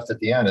 guys left at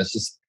the end. It's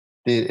just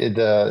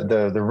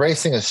the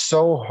racing is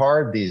so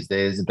hard these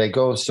days. They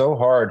go so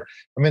hard.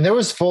 There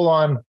was full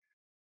on,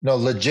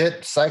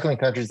 legit cycling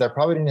countries that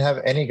probably didn't have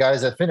any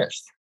guys that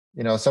finished.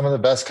 Some of the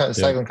best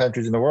cycling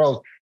countries in the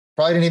world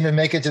probably didn't even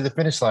make it to the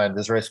finish line.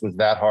 This race was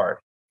that hard.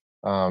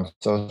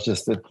 So it's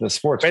just the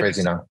sport's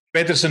crazy now.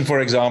 Pedersen, for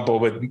example,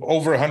 with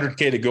over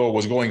 100K to go,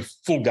 was going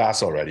full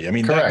gas already.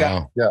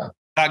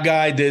 That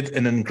guy did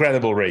an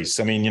incredible race.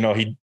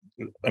 Unfortunately,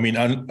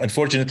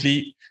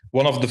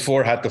 one of the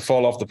 4 had to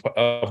fall off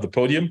the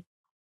podium.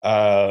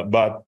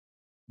 But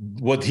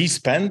what he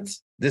spent,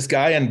 this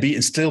guy, and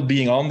still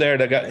being on there,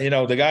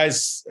 the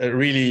guy's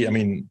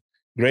really,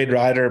 great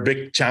rider,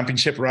 big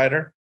championship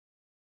rider.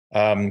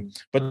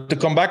 But to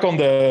come back on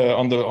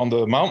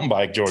the mountain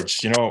bike,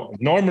 George,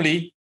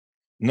 normally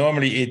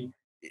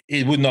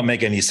it would not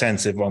make any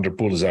sense if Van der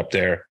Poel is up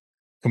there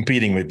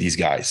competing with these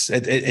guys.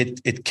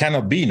 It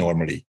cannot be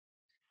normally,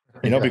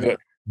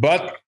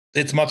 but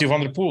it's Mathieu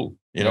van der Poel.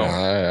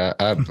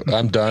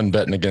 I'm done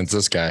betting against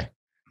this guy.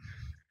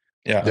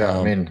 Yeah.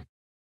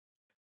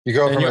 You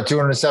go from a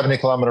 270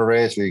 kilometer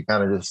race where you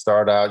kind of just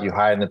start out, you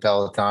hide in the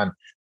peloton.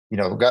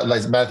 Got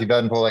like Mathieu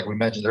Evenepoel, like we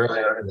mentioned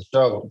earlier in the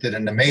show, did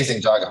an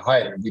amazing job of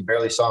hiding. We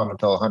barely saw him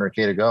until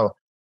 100K to go.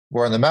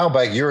 Where on the mountain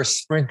bike, you're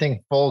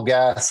sprinting full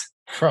gas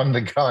from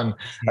the gun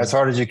as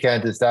hard as you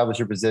can to establish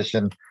your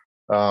position.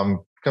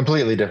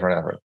 Completely different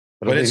effort.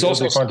 But it's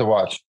also fun to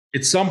watch.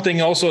 It's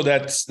something also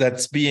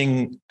that's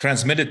being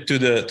transmitted to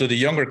the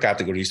younger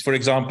categories. For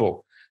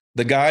example,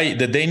 the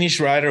Danish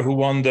rider who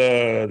won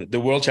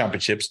the World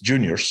Championships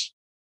juniors,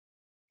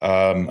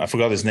 I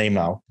forgot his name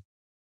now,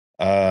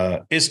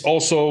 is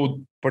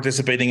also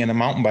participating in a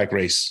mountain bike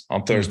race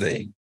on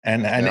Thursday,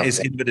 and is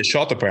in with a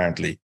shot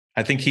apparently.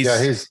 I think he's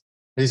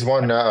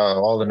won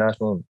all the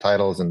national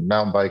titles in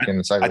mountain biking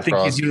and cyclocross. I think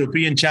he's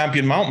European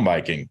champion mountain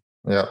biking.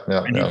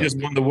 And he just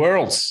won the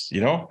worlds,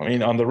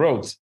 on the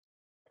roads.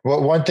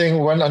 Well,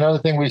 another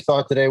thing we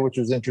saw today, which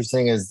was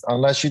interesting, is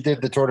unless you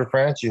did the Tour de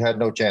France, you had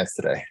no chance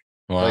today.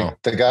 Wow.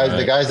 Like the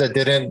guys that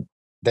didn't,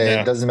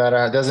 it doesn't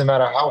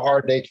matter how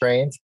hard they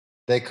trained,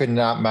 they could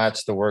not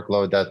match the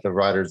workload that the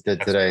riders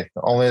did today.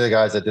 Only the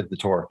guys that did the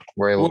Tour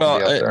were able to be out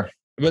there.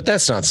 But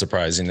that's not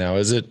surprising now,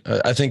 is it?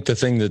 I think the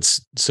thing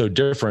that's so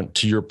different,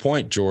 to your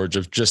point, George,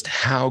 of just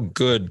how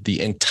good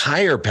the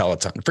entire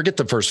peloton, forget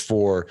the first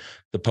four,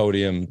 the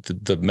podium,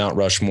 the Mount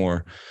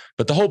Rushmore,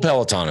 but the whole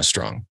peloton is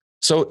strong.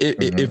 So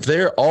if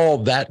they're all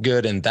that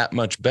good and that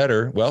much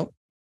better, well,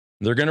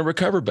 they're going to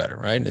recover better,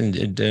 right?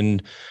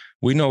 And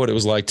we know what it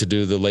was like to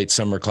do the late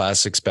summer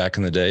classics back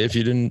in the day.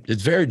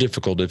 It's very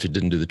difficult if you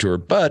didn't do the Tour,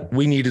 but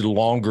we needed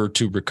longer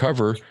to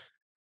recover.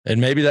 And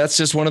maybe that's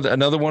just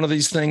another one of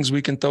these things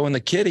we can throw in the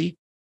kitty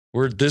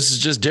where this is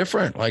just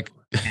different. Like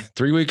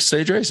 3 week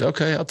stage race.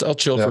 Okay. I'll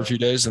chill for a few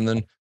days and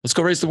then let's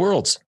go race the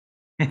worlds.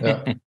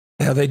 Yeah,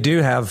 they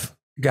do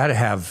got to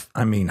have,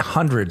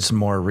 hundreds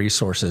more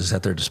resources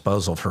at their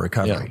disposal for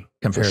recovery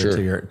compared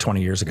to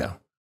 20 years ago.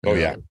 Oh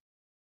yeah.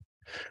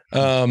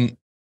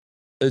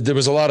 There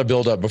was a lot of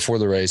buildup before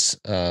the race,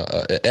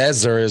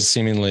 as there is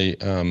seemingly,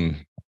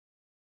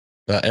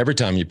 every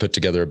time you put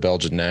together a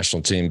Belgian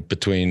national team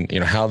between,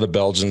 how the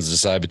Belgians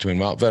decide between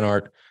Wout van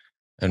Aert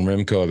and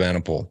Remco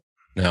Evenepoel.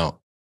 Now,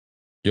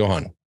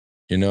 Johan,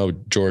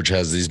 George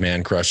has these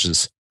man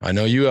crushes. I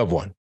know you have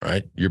one,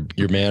 right?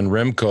 Your man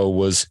Remco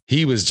was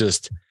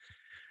just,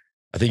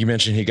 I think you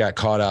mentioned he got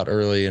caught out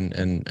early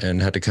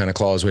and had to kind of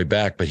claw his way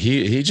back, but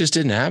he just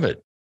didn't have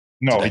it.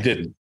 No, today. He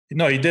didn't.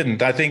 No, he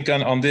didn't. I think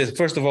on this,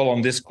 first of all,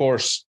 on this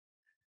course,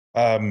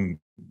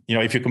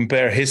 if you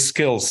compare his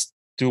skills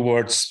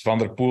towards Van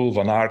der Poel,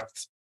 Van Aert,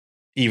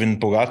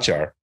 even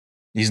Pogačar,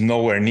 he's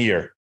nowhere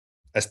near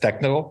as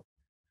technical.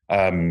 He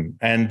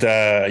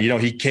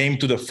came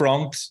to the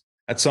front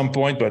at some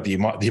point, but the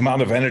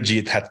amount of energy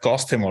it had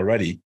cost him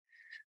already,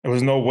 there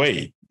was no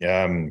way.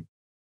 And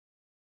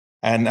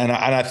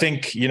I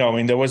think,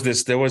 there was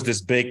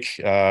this big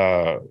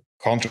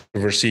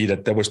controversy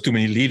that there was too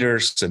many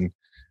leaders. And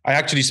I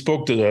actually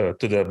spoke to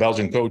the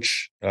Belgian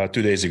coach 2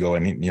 days ago,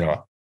 and I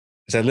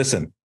said,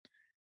 listen,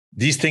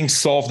 these things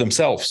solve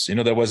themselves.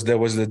 There was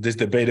this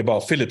debate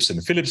about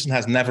Philipsen. Philipsen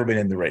has never been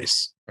in the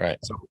race, right?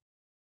 So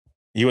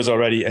he was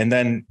already, and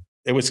then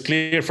it was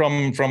clear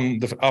from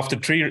after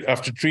three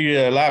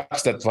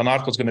laps that Van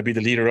Aert was going to be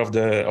the leader of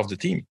the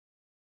team.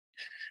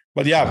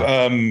 But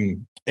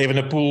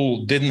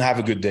Evenepoel didn't have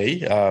a good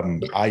day.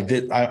 On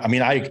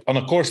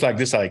a course like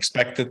this, I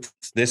expected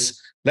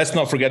this. Let's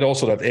not forget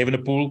also that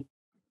Evenepoel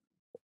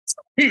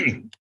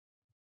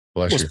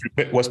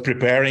was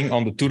preparing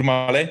on the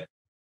Tourmalet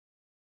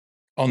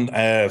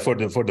for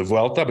the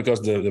Vuelta,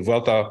 because the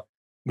Vuelta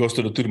goes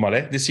to the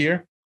Tourmalet this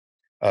year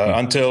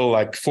until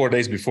like 4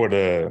 days before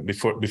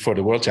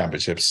the World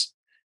Championships,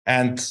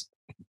 and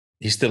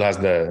he still has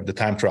the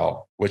time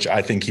trial, which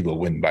I think he will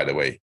win. By the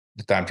way,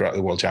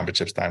 the World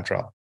Championships time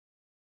trial.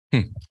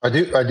 I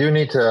do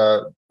need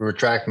to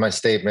retract my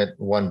statement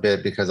one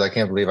bit, because I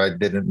can't believe I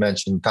didn't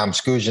mention Tom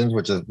Skujins,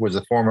 which was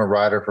a former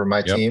rider for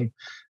my team.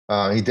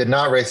 He did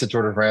not race the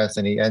Tour de France,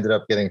 and he ended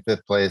up getting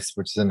 5th place,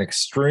 which is an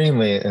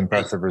extremely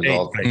impressive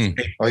result.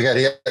 Oh, he got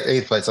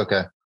 8th place.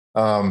 Okay.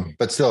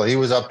 But still, he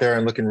was up there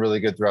and looking really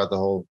good throughout the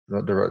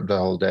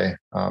whole day.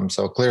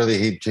 So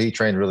clearly he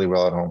trained really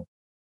well at home.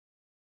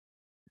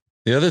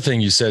 The other thing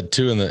you said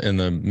too in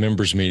the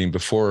members meeting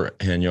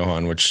beforehand,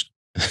 Johan, which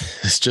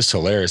is just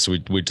hilarious.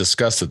 We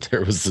discussed that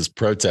there was this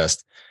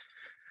protest,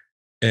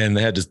 and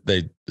they had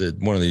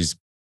one of these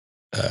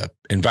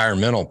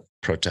environmental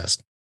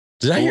protests.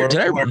 Did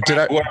I were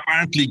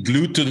apparently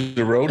glued to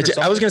the road?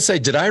 I was going to say,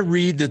 did I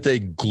read that they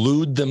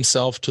glued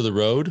themselves to the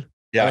road?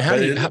 Yeah. How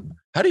do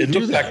you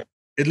do that?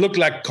 It looked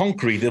like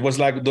concrete. It was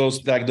like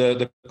those, like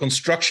the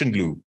construction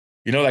glue.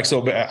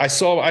 So I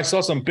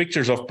saw some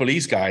pictures of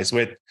police guys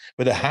with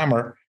a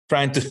hammer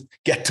trying to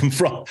get them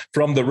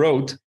from the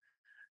road.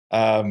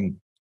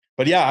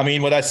 But yeah,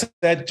 what I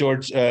said,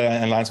 George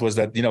and Lance, was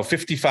that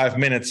 55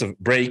 minutes of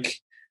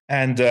break,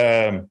 and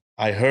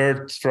I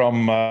heard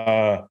from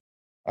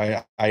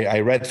I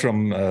read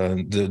from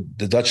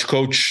the Dutch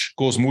coach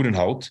Koos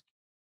Moerenhout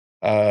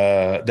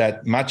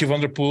that Mathieu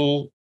van der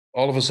Poel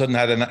all of a sudden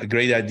had a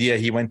great idea.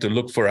 He went to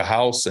look for a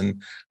house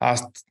and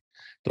asked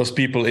those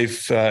people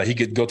if he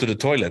could go to the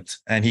toilet,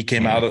 and he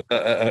came out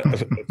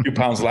a few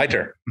pounds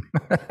lighter.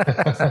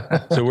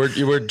 So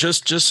we're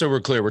just so we're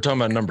clear, we're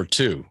talking about number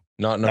 2,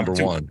 not number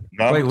 1.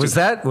 Wait, was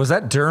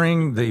that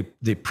during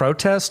the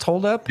protest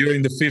holdup?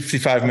 During the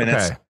 55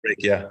 minutes break,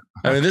 yeah.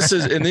 I mean, this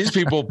is, and these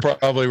people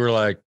probably were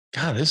like,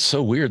 God, this is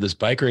so weird. This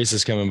bike race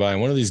is coming by,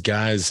 and one of these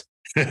guys.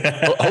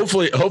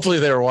 hopefully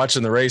they were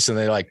watching the race and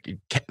they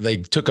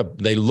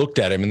looked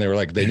at him and they were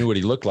like, they knew what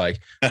he looked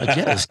like. Like,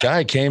 yeah, this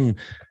guy came,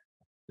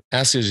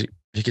 asked if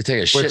he could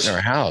take a shit in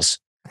our house.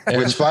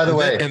 Which, by the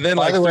way, and then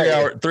like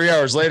 3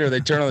 hours later,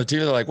 they turn on the TV.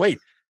 They're like, wait,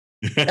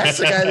 that's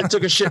the guy that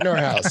took a shit in our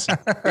house.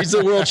 He's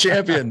the world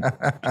champion. By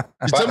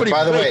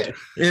the way,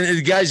 and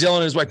the guy's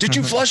yelling at his wife, did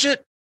you flush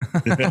it?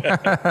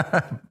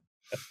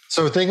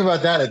 So think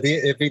about that.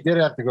 If he did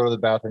have to go to the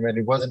bathroom and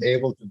he wasn't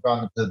able to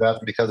go to the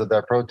bathroom because of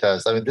that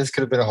protest, I mean, this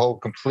could have been a whole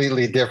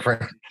completely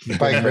different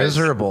bike race.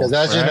 Miserable. Because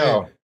as you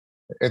know,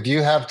 if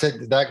you have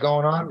that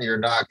going on, you're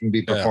not going to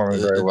be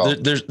performing very well.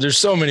 There's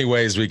so many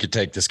ways we could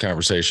take this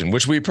conversation,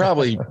 which we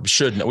probably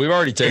shouldn't. We've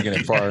already taken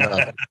it far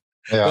enough.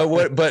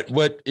 Yeah. But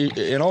what?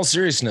 In all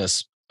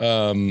seriousness,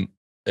 a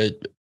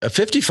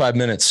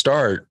 55-minute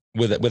start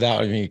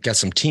without. I mean, you got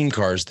some team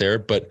cars there,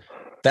 but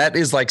that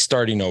is like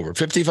starting over.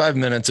 55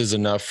 minutes is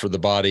enough for the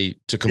body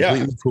to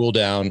completely cool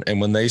down.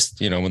 And when they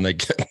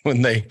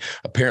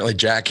apparently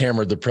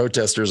jackhammered the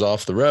protesters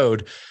off the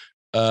road,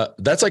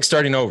 that's like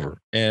starting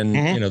over. And,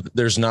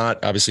 there's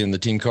not, obviously in the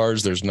team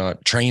cars, there's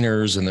not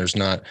trainers and there's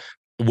not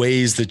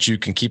ways that you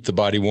can keep the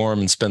body warm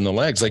and spin the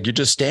legs. Like, you're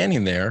just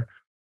standing there.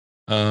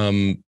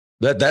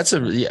 That's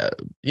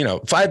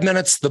 5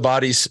 minutes, the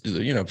body's,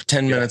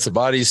 10 minutes, the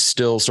body's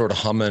still sort of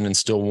humming and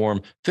still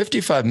warm.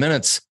 55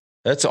 minutes,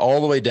 that's all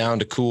the way down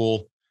to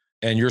cool,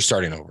 and you're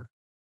starting over.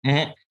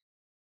 Mm-hmm.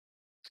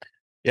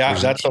 Yeah,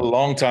 that's a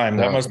long time.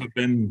 That must have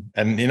been,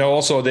 and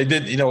also they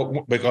did,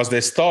 because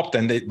they stopped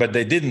but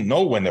they didn't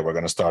know when they were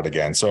going to start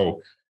again.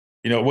 So,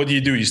 what do?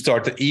 You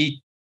start to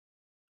eat,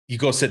 you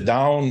go sit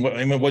down.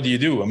 I mean, what do you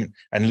do? I mean,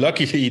 and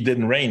luckily it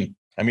didn't rain.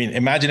 I mean,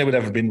 imagine it would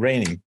have been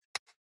raining.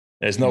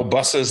 There's no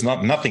buses,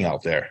 nothing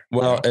out there.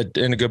 Well,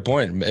 and a good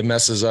point. It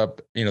messes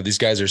up. These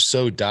guys are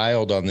so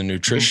dialed on the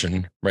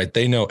nutrition, right?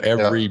 They know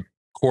every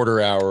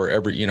quarter hour,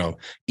 every,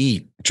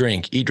 eat,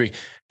 drink,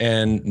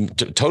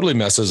 and totally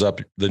messes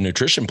up the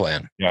nutrition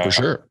plan for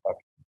sure.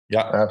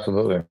 Yeah,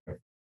 absolutely.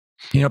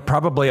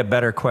 Probably a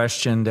better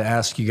question to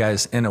ask you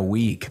guys in a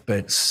week,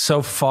 but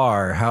so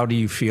far, how do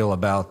you feel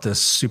about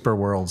this Super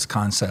Worlds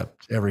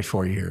concept every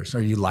 4 years?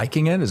 Are you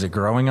liking it? Is it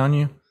growing on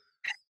you?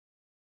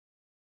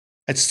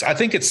 I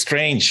think it's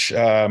strange.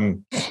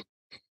 Between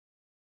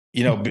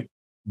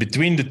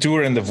the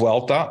Tour and the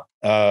Vuelta,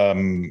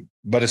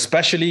 but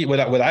especially what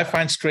I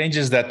find strange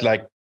is that,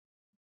 like,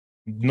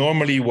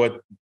 normally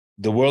what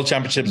the World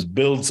Championships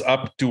builds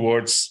up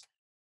towards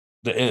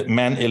the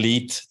men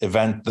elite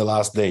event the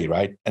last day,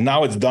 right? And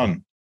now it's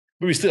done,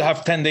 but we still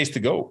have 10 days to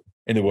go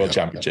in the World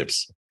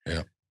Championships.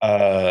 Yeah.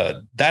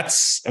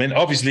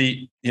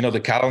 Obviously,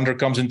 the calendar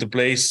comes into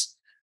place.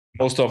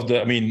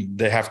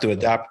 They have to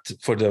adapt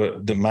for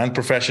the man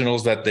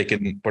professionals that they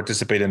can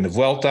participate in the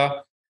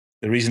Vuelta.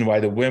 The reason why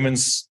the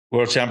women's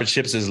World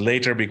Championships is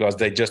later because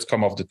they just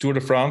come off the Tour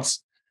de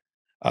France.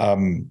 I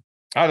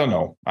don't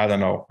know.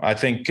 I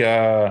think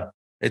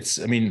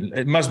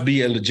it must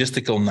be a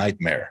logistical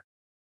nightmare.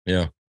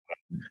 Yeah.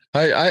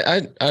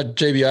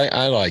 JB,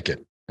 I like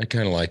it. I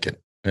kind of like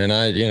it. And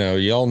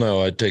y'all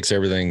know it takes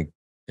everything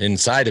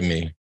inside of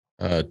me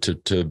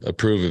to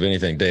approve of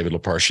anything David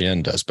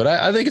Leparchien does. But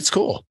I think it's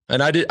cool.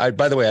 And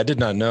by the way, I did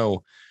not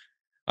know.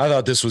 I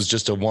thought this was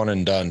just a one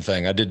and done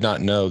thing. I did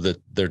not know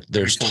that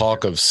there's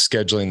talk of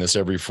scheduling this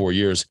every 4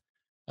 years.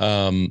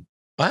 I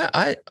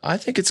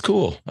think it's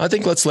cool. I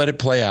think let's let it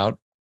play out.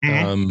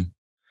 And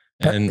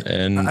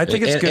I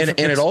think it's good.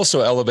 And it also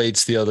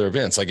elevates the other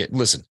events. Like,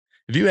 listen,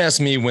 if you ask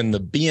me when the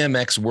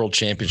BMX World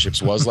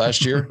Championships was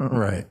last year,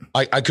 right?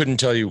 I couldn't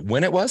tell you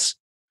when it was,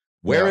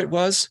 where it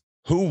was,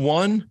 who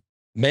won,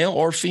 male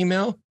or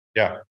female.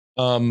 Yeah.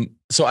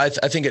 So I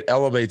think it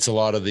elevates a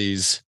lot of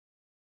these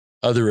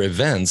other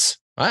events.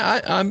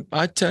 I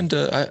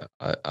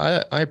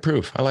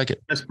approve. I like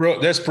it.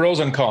 There's pros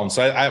and cons.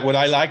 What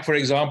I like, for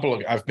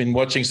example, I've been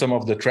watching some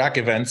of the track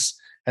events,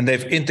 and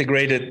they've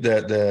integrated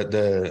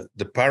the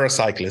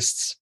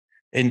paracyclists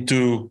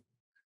into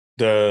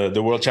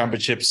the World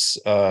Championships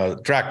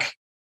track,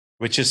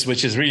 which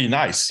is really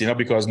nice,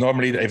 because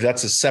normally if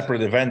that's a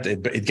separate event,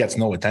 it gets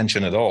no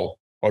attention at all,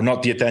 or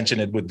not the attention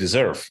it would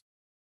deserve.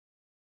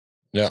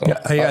 Yeah.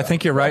 I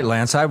think you're right,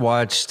 Lance. I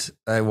watched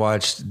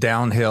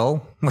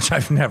downhill, which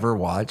I've never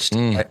watched.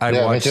 I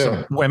watched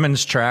some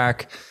women's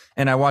track,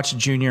 and I watched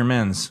junior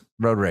men's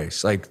road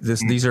race. Like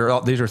this, these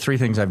are three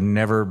things I've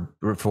never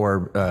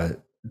before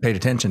paid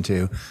attention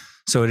to.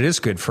 So it is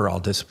good for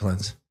all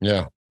disciplines.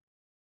 Yeah,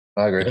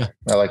 I agree. Yeah.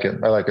 I like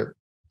it.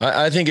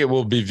 I think it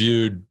will be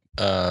viewed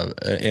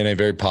in a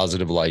very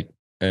positive light,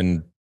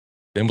 and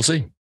we'll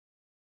see.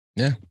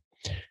 Yeah.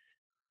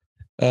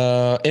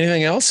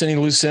 Anything else? Any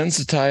loose ends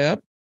to tie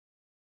up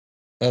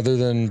other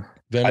than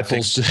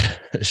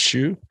Evenepoel's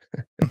shoe?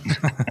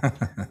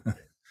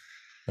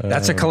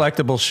 That's a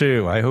collectible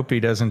shoe. I hope he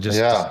doesn't just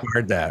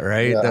discard that,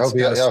 right? Yeah, That's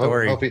a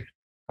story.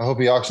 I hope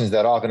he auctions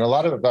that off. And a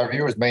lot of our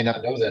viewers may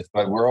not know this,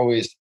 but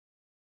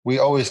we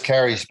always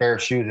carry spare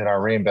shoes in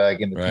our rain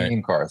bag in the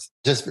team cars.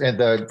 Just in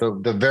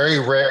the very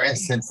rare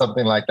instance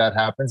something like that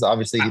happens.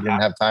 Obviously, he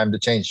didn't have time to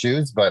change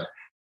shoes, but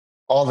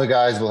all the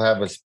guys will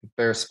have a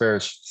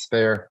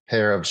spare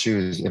pair of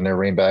shoes in their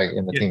rain bag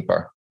in the team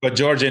car. But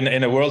George,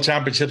 in a world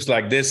championships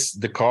like this,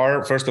 the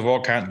car, first of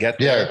all, can't get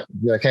there.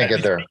 Yeah, can't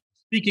get there.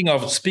 Speaking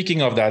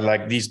of that,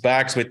 like these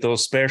bags with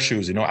those spare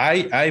shoes,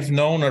 I've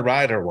known a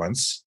rider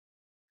once.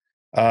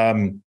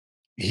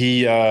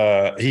 He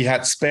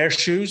had spare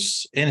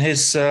shoes in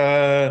his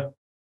rain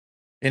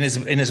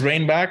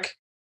bag,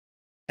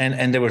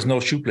 and there was no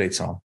shoe plates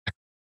on.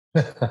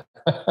 And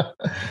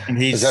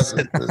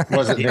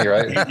wasn't me,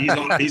 right?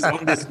 He's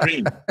on the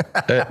screen,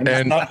 and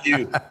it's not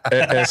you.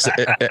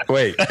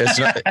 Wait,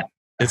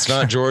 it's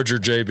not George or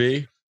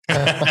JB.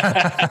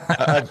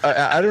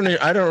 I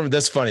don't.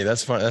 That's funny.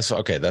 That's funny. That's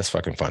okay. That's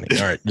fucking funny.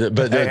 All right,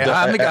 but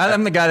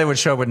I'm the guy that would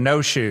show up with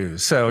no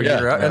shoes, so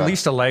you're at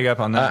least a leg up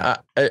on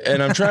that.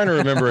 And I'm trying to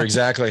remember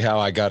exactly how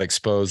I got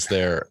exposed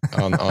there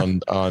on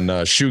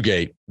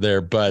Shoegate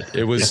there, but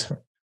it was.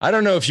 I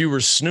don't know if you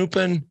were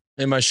snooping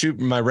in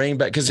my rain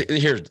bag, because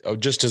here,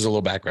 just as a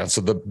little background.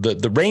 So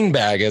the rain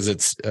bag, as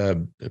it's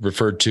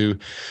referred to,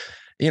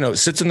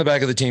 sits in the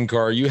back of the team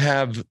car. You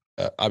have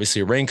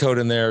obviously a raincoat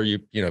in there, you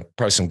know,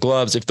 probably some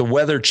gloves. If the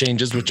weather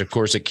changes, which of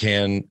course it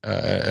can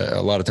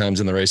a lot of times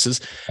in the races,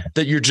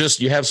 that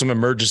you have some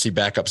emergency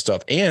backup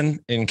stuff. And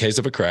in case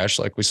of a crash,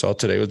 like we saw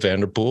today with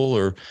Van der Poel,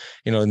 or,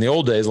 you know, in the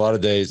old days, a lot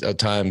of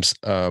times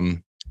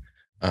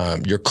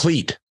your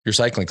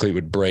cycling cleat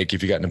would break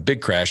if you got in a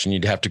big crash and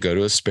you'd have to go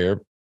to a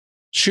spare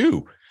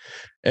shoe.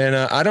 And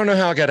I don't know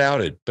how it got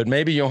outed, but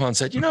maybe Johan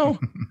said,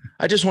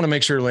 I just want to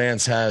make sure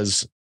Lance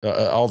has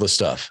all the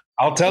stuff.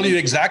 I'll tell you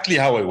exactly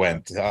how it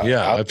went.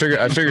 I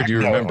figured you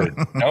remembered.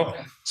 No.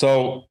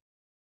 So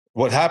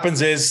what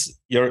happens is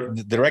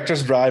the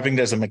director's driving,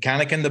 there's a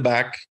mechanic in the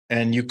back,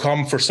 and you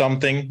come for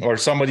something, or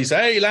somebody says,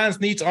 hey, Lance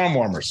needs arm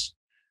warmers.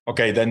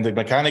 Okay, then the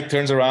mechanic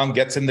turns around,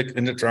 gets in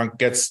the trunk,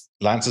 gets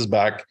Lance's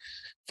back,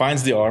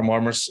 finds the arm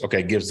warmers,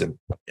 okay, gives them,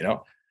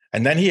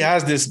 and then he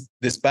has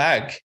this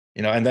bag,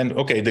 and then,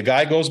 okay, the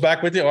guy goes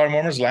back with the arm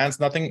warmers, Lance,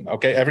 nothing,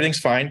 okay, everything's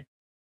fine.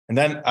 And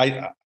then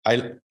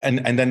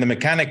and then the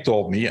mechanic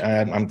told me,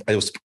 and it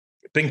was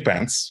pink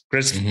pants,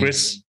 Chris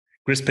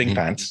pink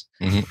pants.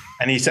 Mm-hmm.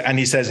 And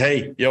he says,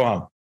 hey,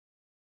 Johan,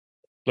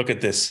 look at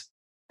this.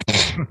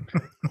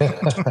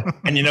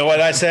 And you know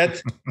what I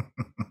said?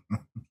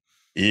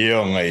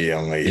 Young.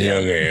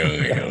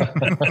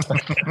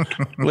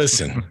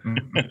 Listen,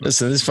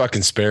 this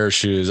fucking spare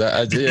shoes.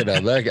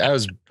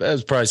 That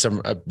was probably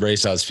some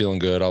race I was feeling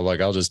good.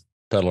 I'll just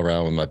pedal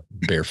around with my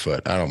bare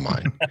foot. I don't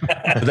mind.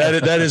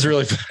 that is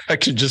really, I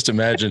can just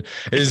imagine.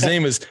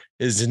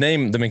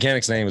 The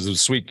mechanic's name is a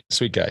sweet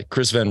guy,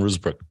 Chris Van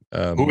Roosbroek.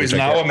 Who is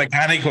now a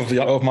mechanic of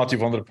Mathieu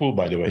van der Poel,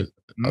 by the way.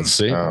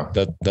 See,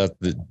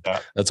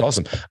 that's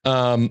awesome.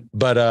 So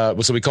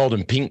we called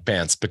him Pink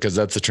Pants because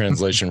that's the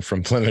translation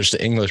from Flemish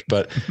to English.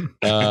 But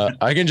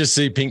I can just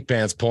see Pink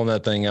Pants pulling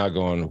that thing out,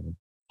 going,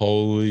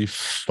 holy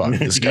fuck!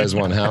 This guy's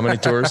won how many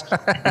tours?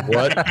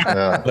 What?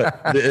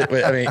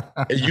 I mean,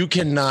 you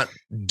cannot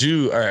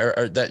do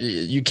or that.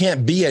 You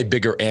can't be a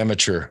bigger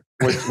amateur.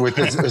 With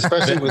this,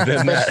 especially with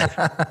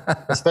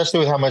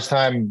how much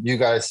time you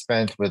guys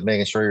spent with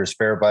making sure your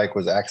spare bike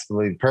was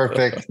absolutely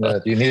perfect.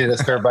 If you needed a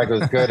spare bike, it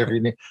was good. If you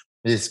need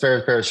a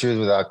spare pair of shoes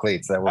without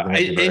cleats, that wasn't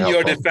in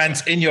your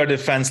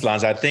defense,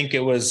 Lance. I think it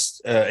was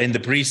in the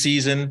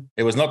preseason.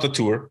 It was not the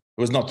tour.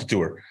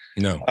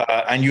 No.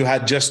 And you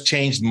had just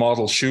changed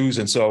model shoes,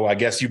 and so I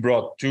guess you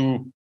brought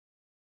 2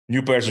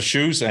 new pairs of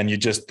shoes, and you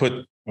just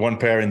put one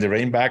pair in the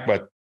rain bag,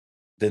 but.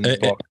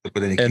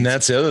 And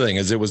that's the other thing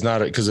is it was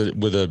not because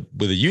with a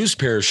used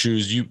pair of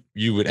shoes, you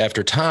would,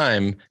 after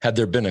time, had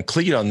there been a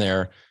cleat on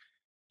there,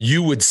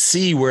 you would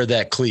see where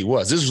that cleat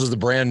was. This was the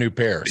brand new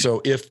pair.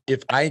 So if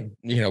I,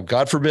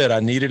 God forbid, I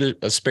needed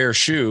a spare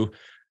shoe,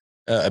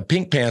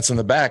 Pink Pants in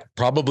the back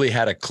probably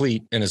had a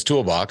cleat in his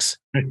toolbox.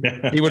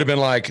 He would have been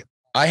like,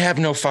 I have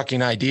no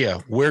fucking idea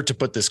where to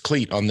put this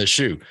cleat on this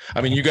shoe.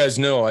 I mean, you guys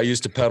know I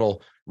used to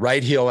pedal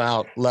right heel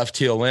out, left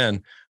heel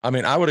in. I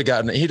mean,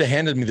 he'd have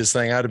handed me this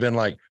thing. I'd have been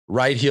like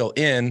right heel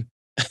in.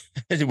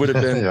 It would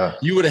have been,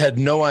 You would have had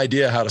no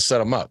idea how to set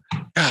them up.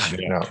 God.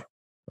 Yeah.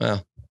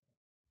 Well,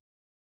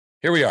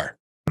 here we are.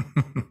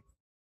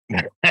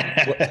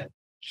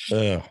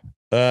 All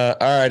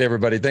right,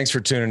 everybody. Thanks for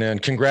tuning in.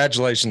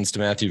 Congratulations to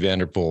Mathieu van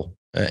der Poel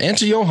and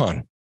to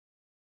Johan.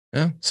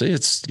 Yeah. See,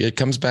 it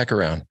comes back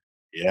around.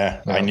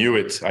 Yeah. I knew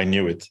it.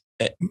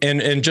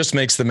 And just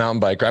makes the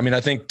mountain bike. I mean,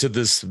 I think to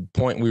this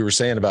point we were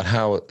saying about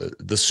how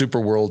the Super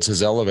Worlds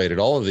has elevated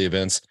all of the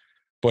events.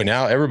 Boy,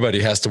 now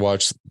everybody has to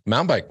watch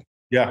mountain bike.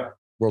 Yeah.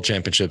 World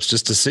Championships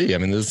just to see. I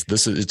mean,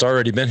 it's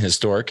already been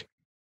historic.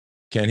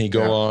 Can he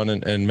go on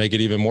and make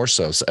it even more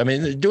so? I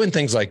mean, doing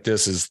things like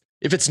this is,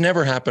 if it's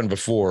never happened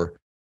before,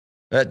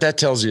 that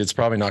tells you it's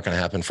probably not going to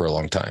happen for a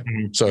long time.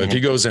 Mm-hmm. So if he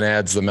goes and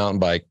adds the mountain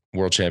bike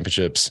world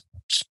championships,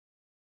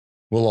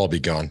 we'll all be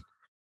gone.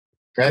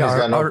 And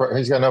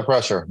he's got no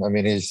pressure. I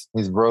mean, he's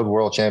road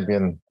world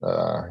champion.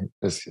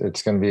 It's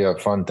going to be a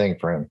fun thing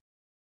for him.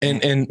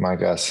 And my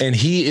guess. And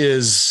he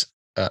is,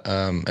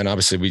 and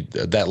obviously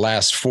that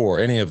last four,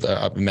 any of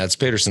the Mads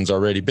Pedersen's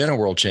already been a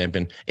world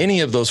champion. Any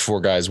of those four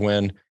guys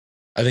win,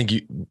 I think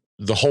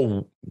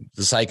the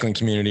cycling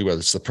community, whether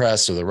it's the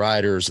press or the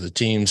riders or the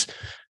teams,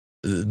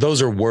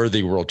 those are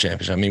worthy world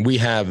champions. I mean, we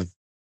have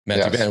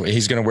Mathieu Van Aert.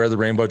 He's going to wear the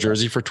rainbow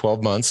jersey for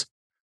 12 months,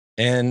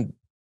 and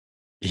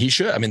he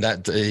should. I mean,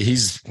 that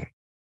he's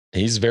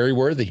very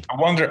worthy.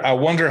 I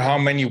wonder how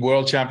many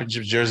world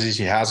championship jerseys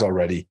he has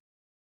already.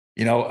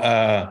 You know,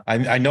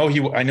 I know he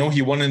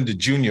won in the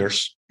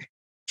juniors.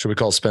 Should we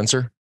call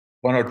Spencer?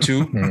 1 or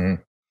 2,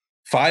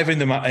 5 in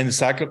the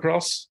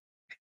cyclocross,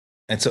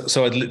 and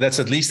so that's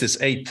at least his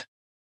eighth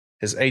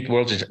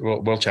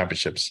world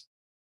championships.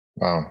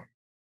 Wow.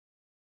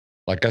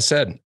 Like I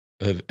said,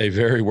 a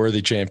very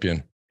worthy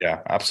champion.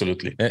 Yeah,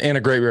 absolutely. And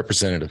a great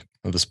representative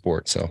of the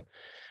sport. So,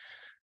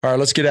 all right,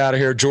 let's get out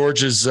of here.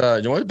 George is,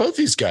 both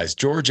these guys,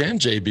 George and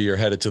JB, are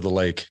headed to the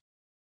lake.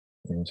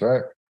 That's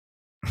right.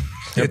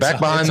 They're back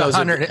behind those.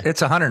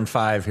 It's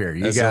 105 here.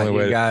 You got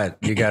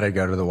to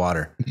go to the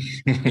water.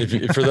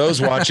 If for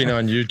those watching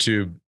on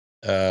YouTube,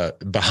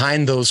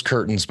 behind those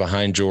curtains,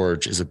 behind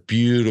George is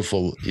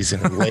he's in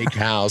a lake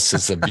house.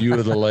 It's a view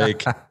of the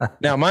lake.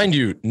 Now, mind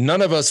you,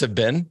 none of us have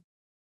been.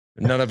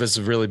 None of us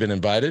have really been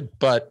invited,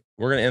 but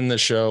we're going to end the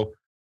show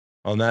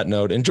on that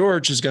note. And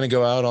George is going to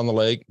go out on the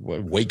lake,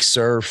 wake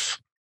surf,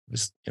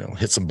 just,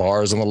 hit some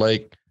bars on the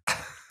lake.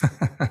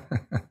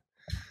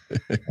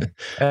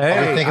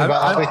 Hey,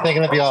 I'll be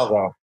thinking of the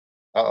all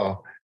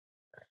though.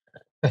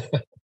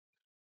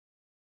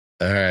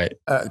 All right.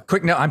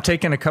 Quick note: I'm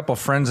taking a couple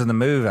friends in the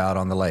move out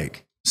on the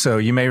lake. So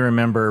you may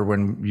remember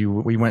when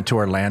we went to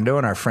Orlando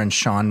and our friend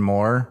Sean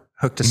Moore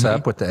hooked us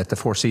up at the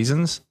Four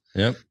Seasons.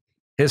 Yep.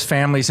 His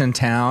family's in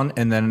town,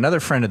 and then another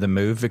friend of the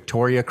move,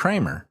 Victoria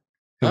Kramer,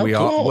 who we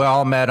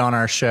all met on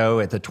our show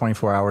at the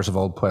 24 Hours of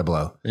Old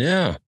Pueblo.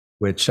 Yeah.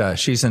 Which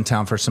she's in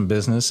town for some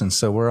business, and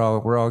so we're all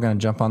going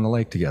to jump on the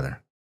lake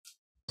together.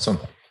 Awesome.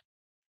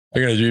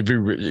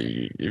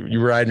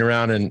 You're riding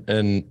around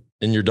in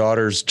your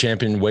daughter's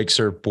champion wake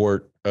surf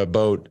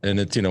boat, and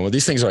it's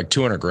these things are like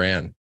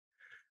 $200,000.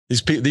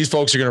 These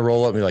folks are going to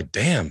roll up and be like,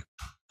 "Damn,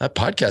 that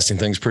podcasting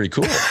thing's pretty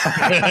cool."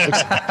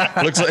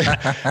 looks like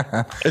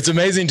it's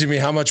amazing to me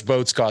how much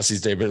boats cost these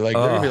days. But they're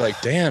gonna be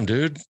like, "Damn,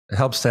 dude!" It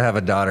helps to have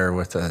a daughter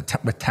with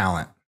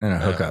talent and a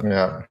hookup.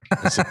 Yeah,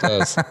 yes, it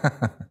does.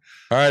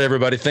 All right,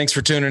 everybody. Thanks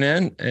for tuning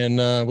in, and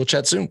we'll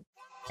chat soon.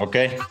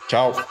 Okay.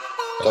 Ciao.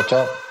 Ciao,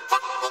 ciao.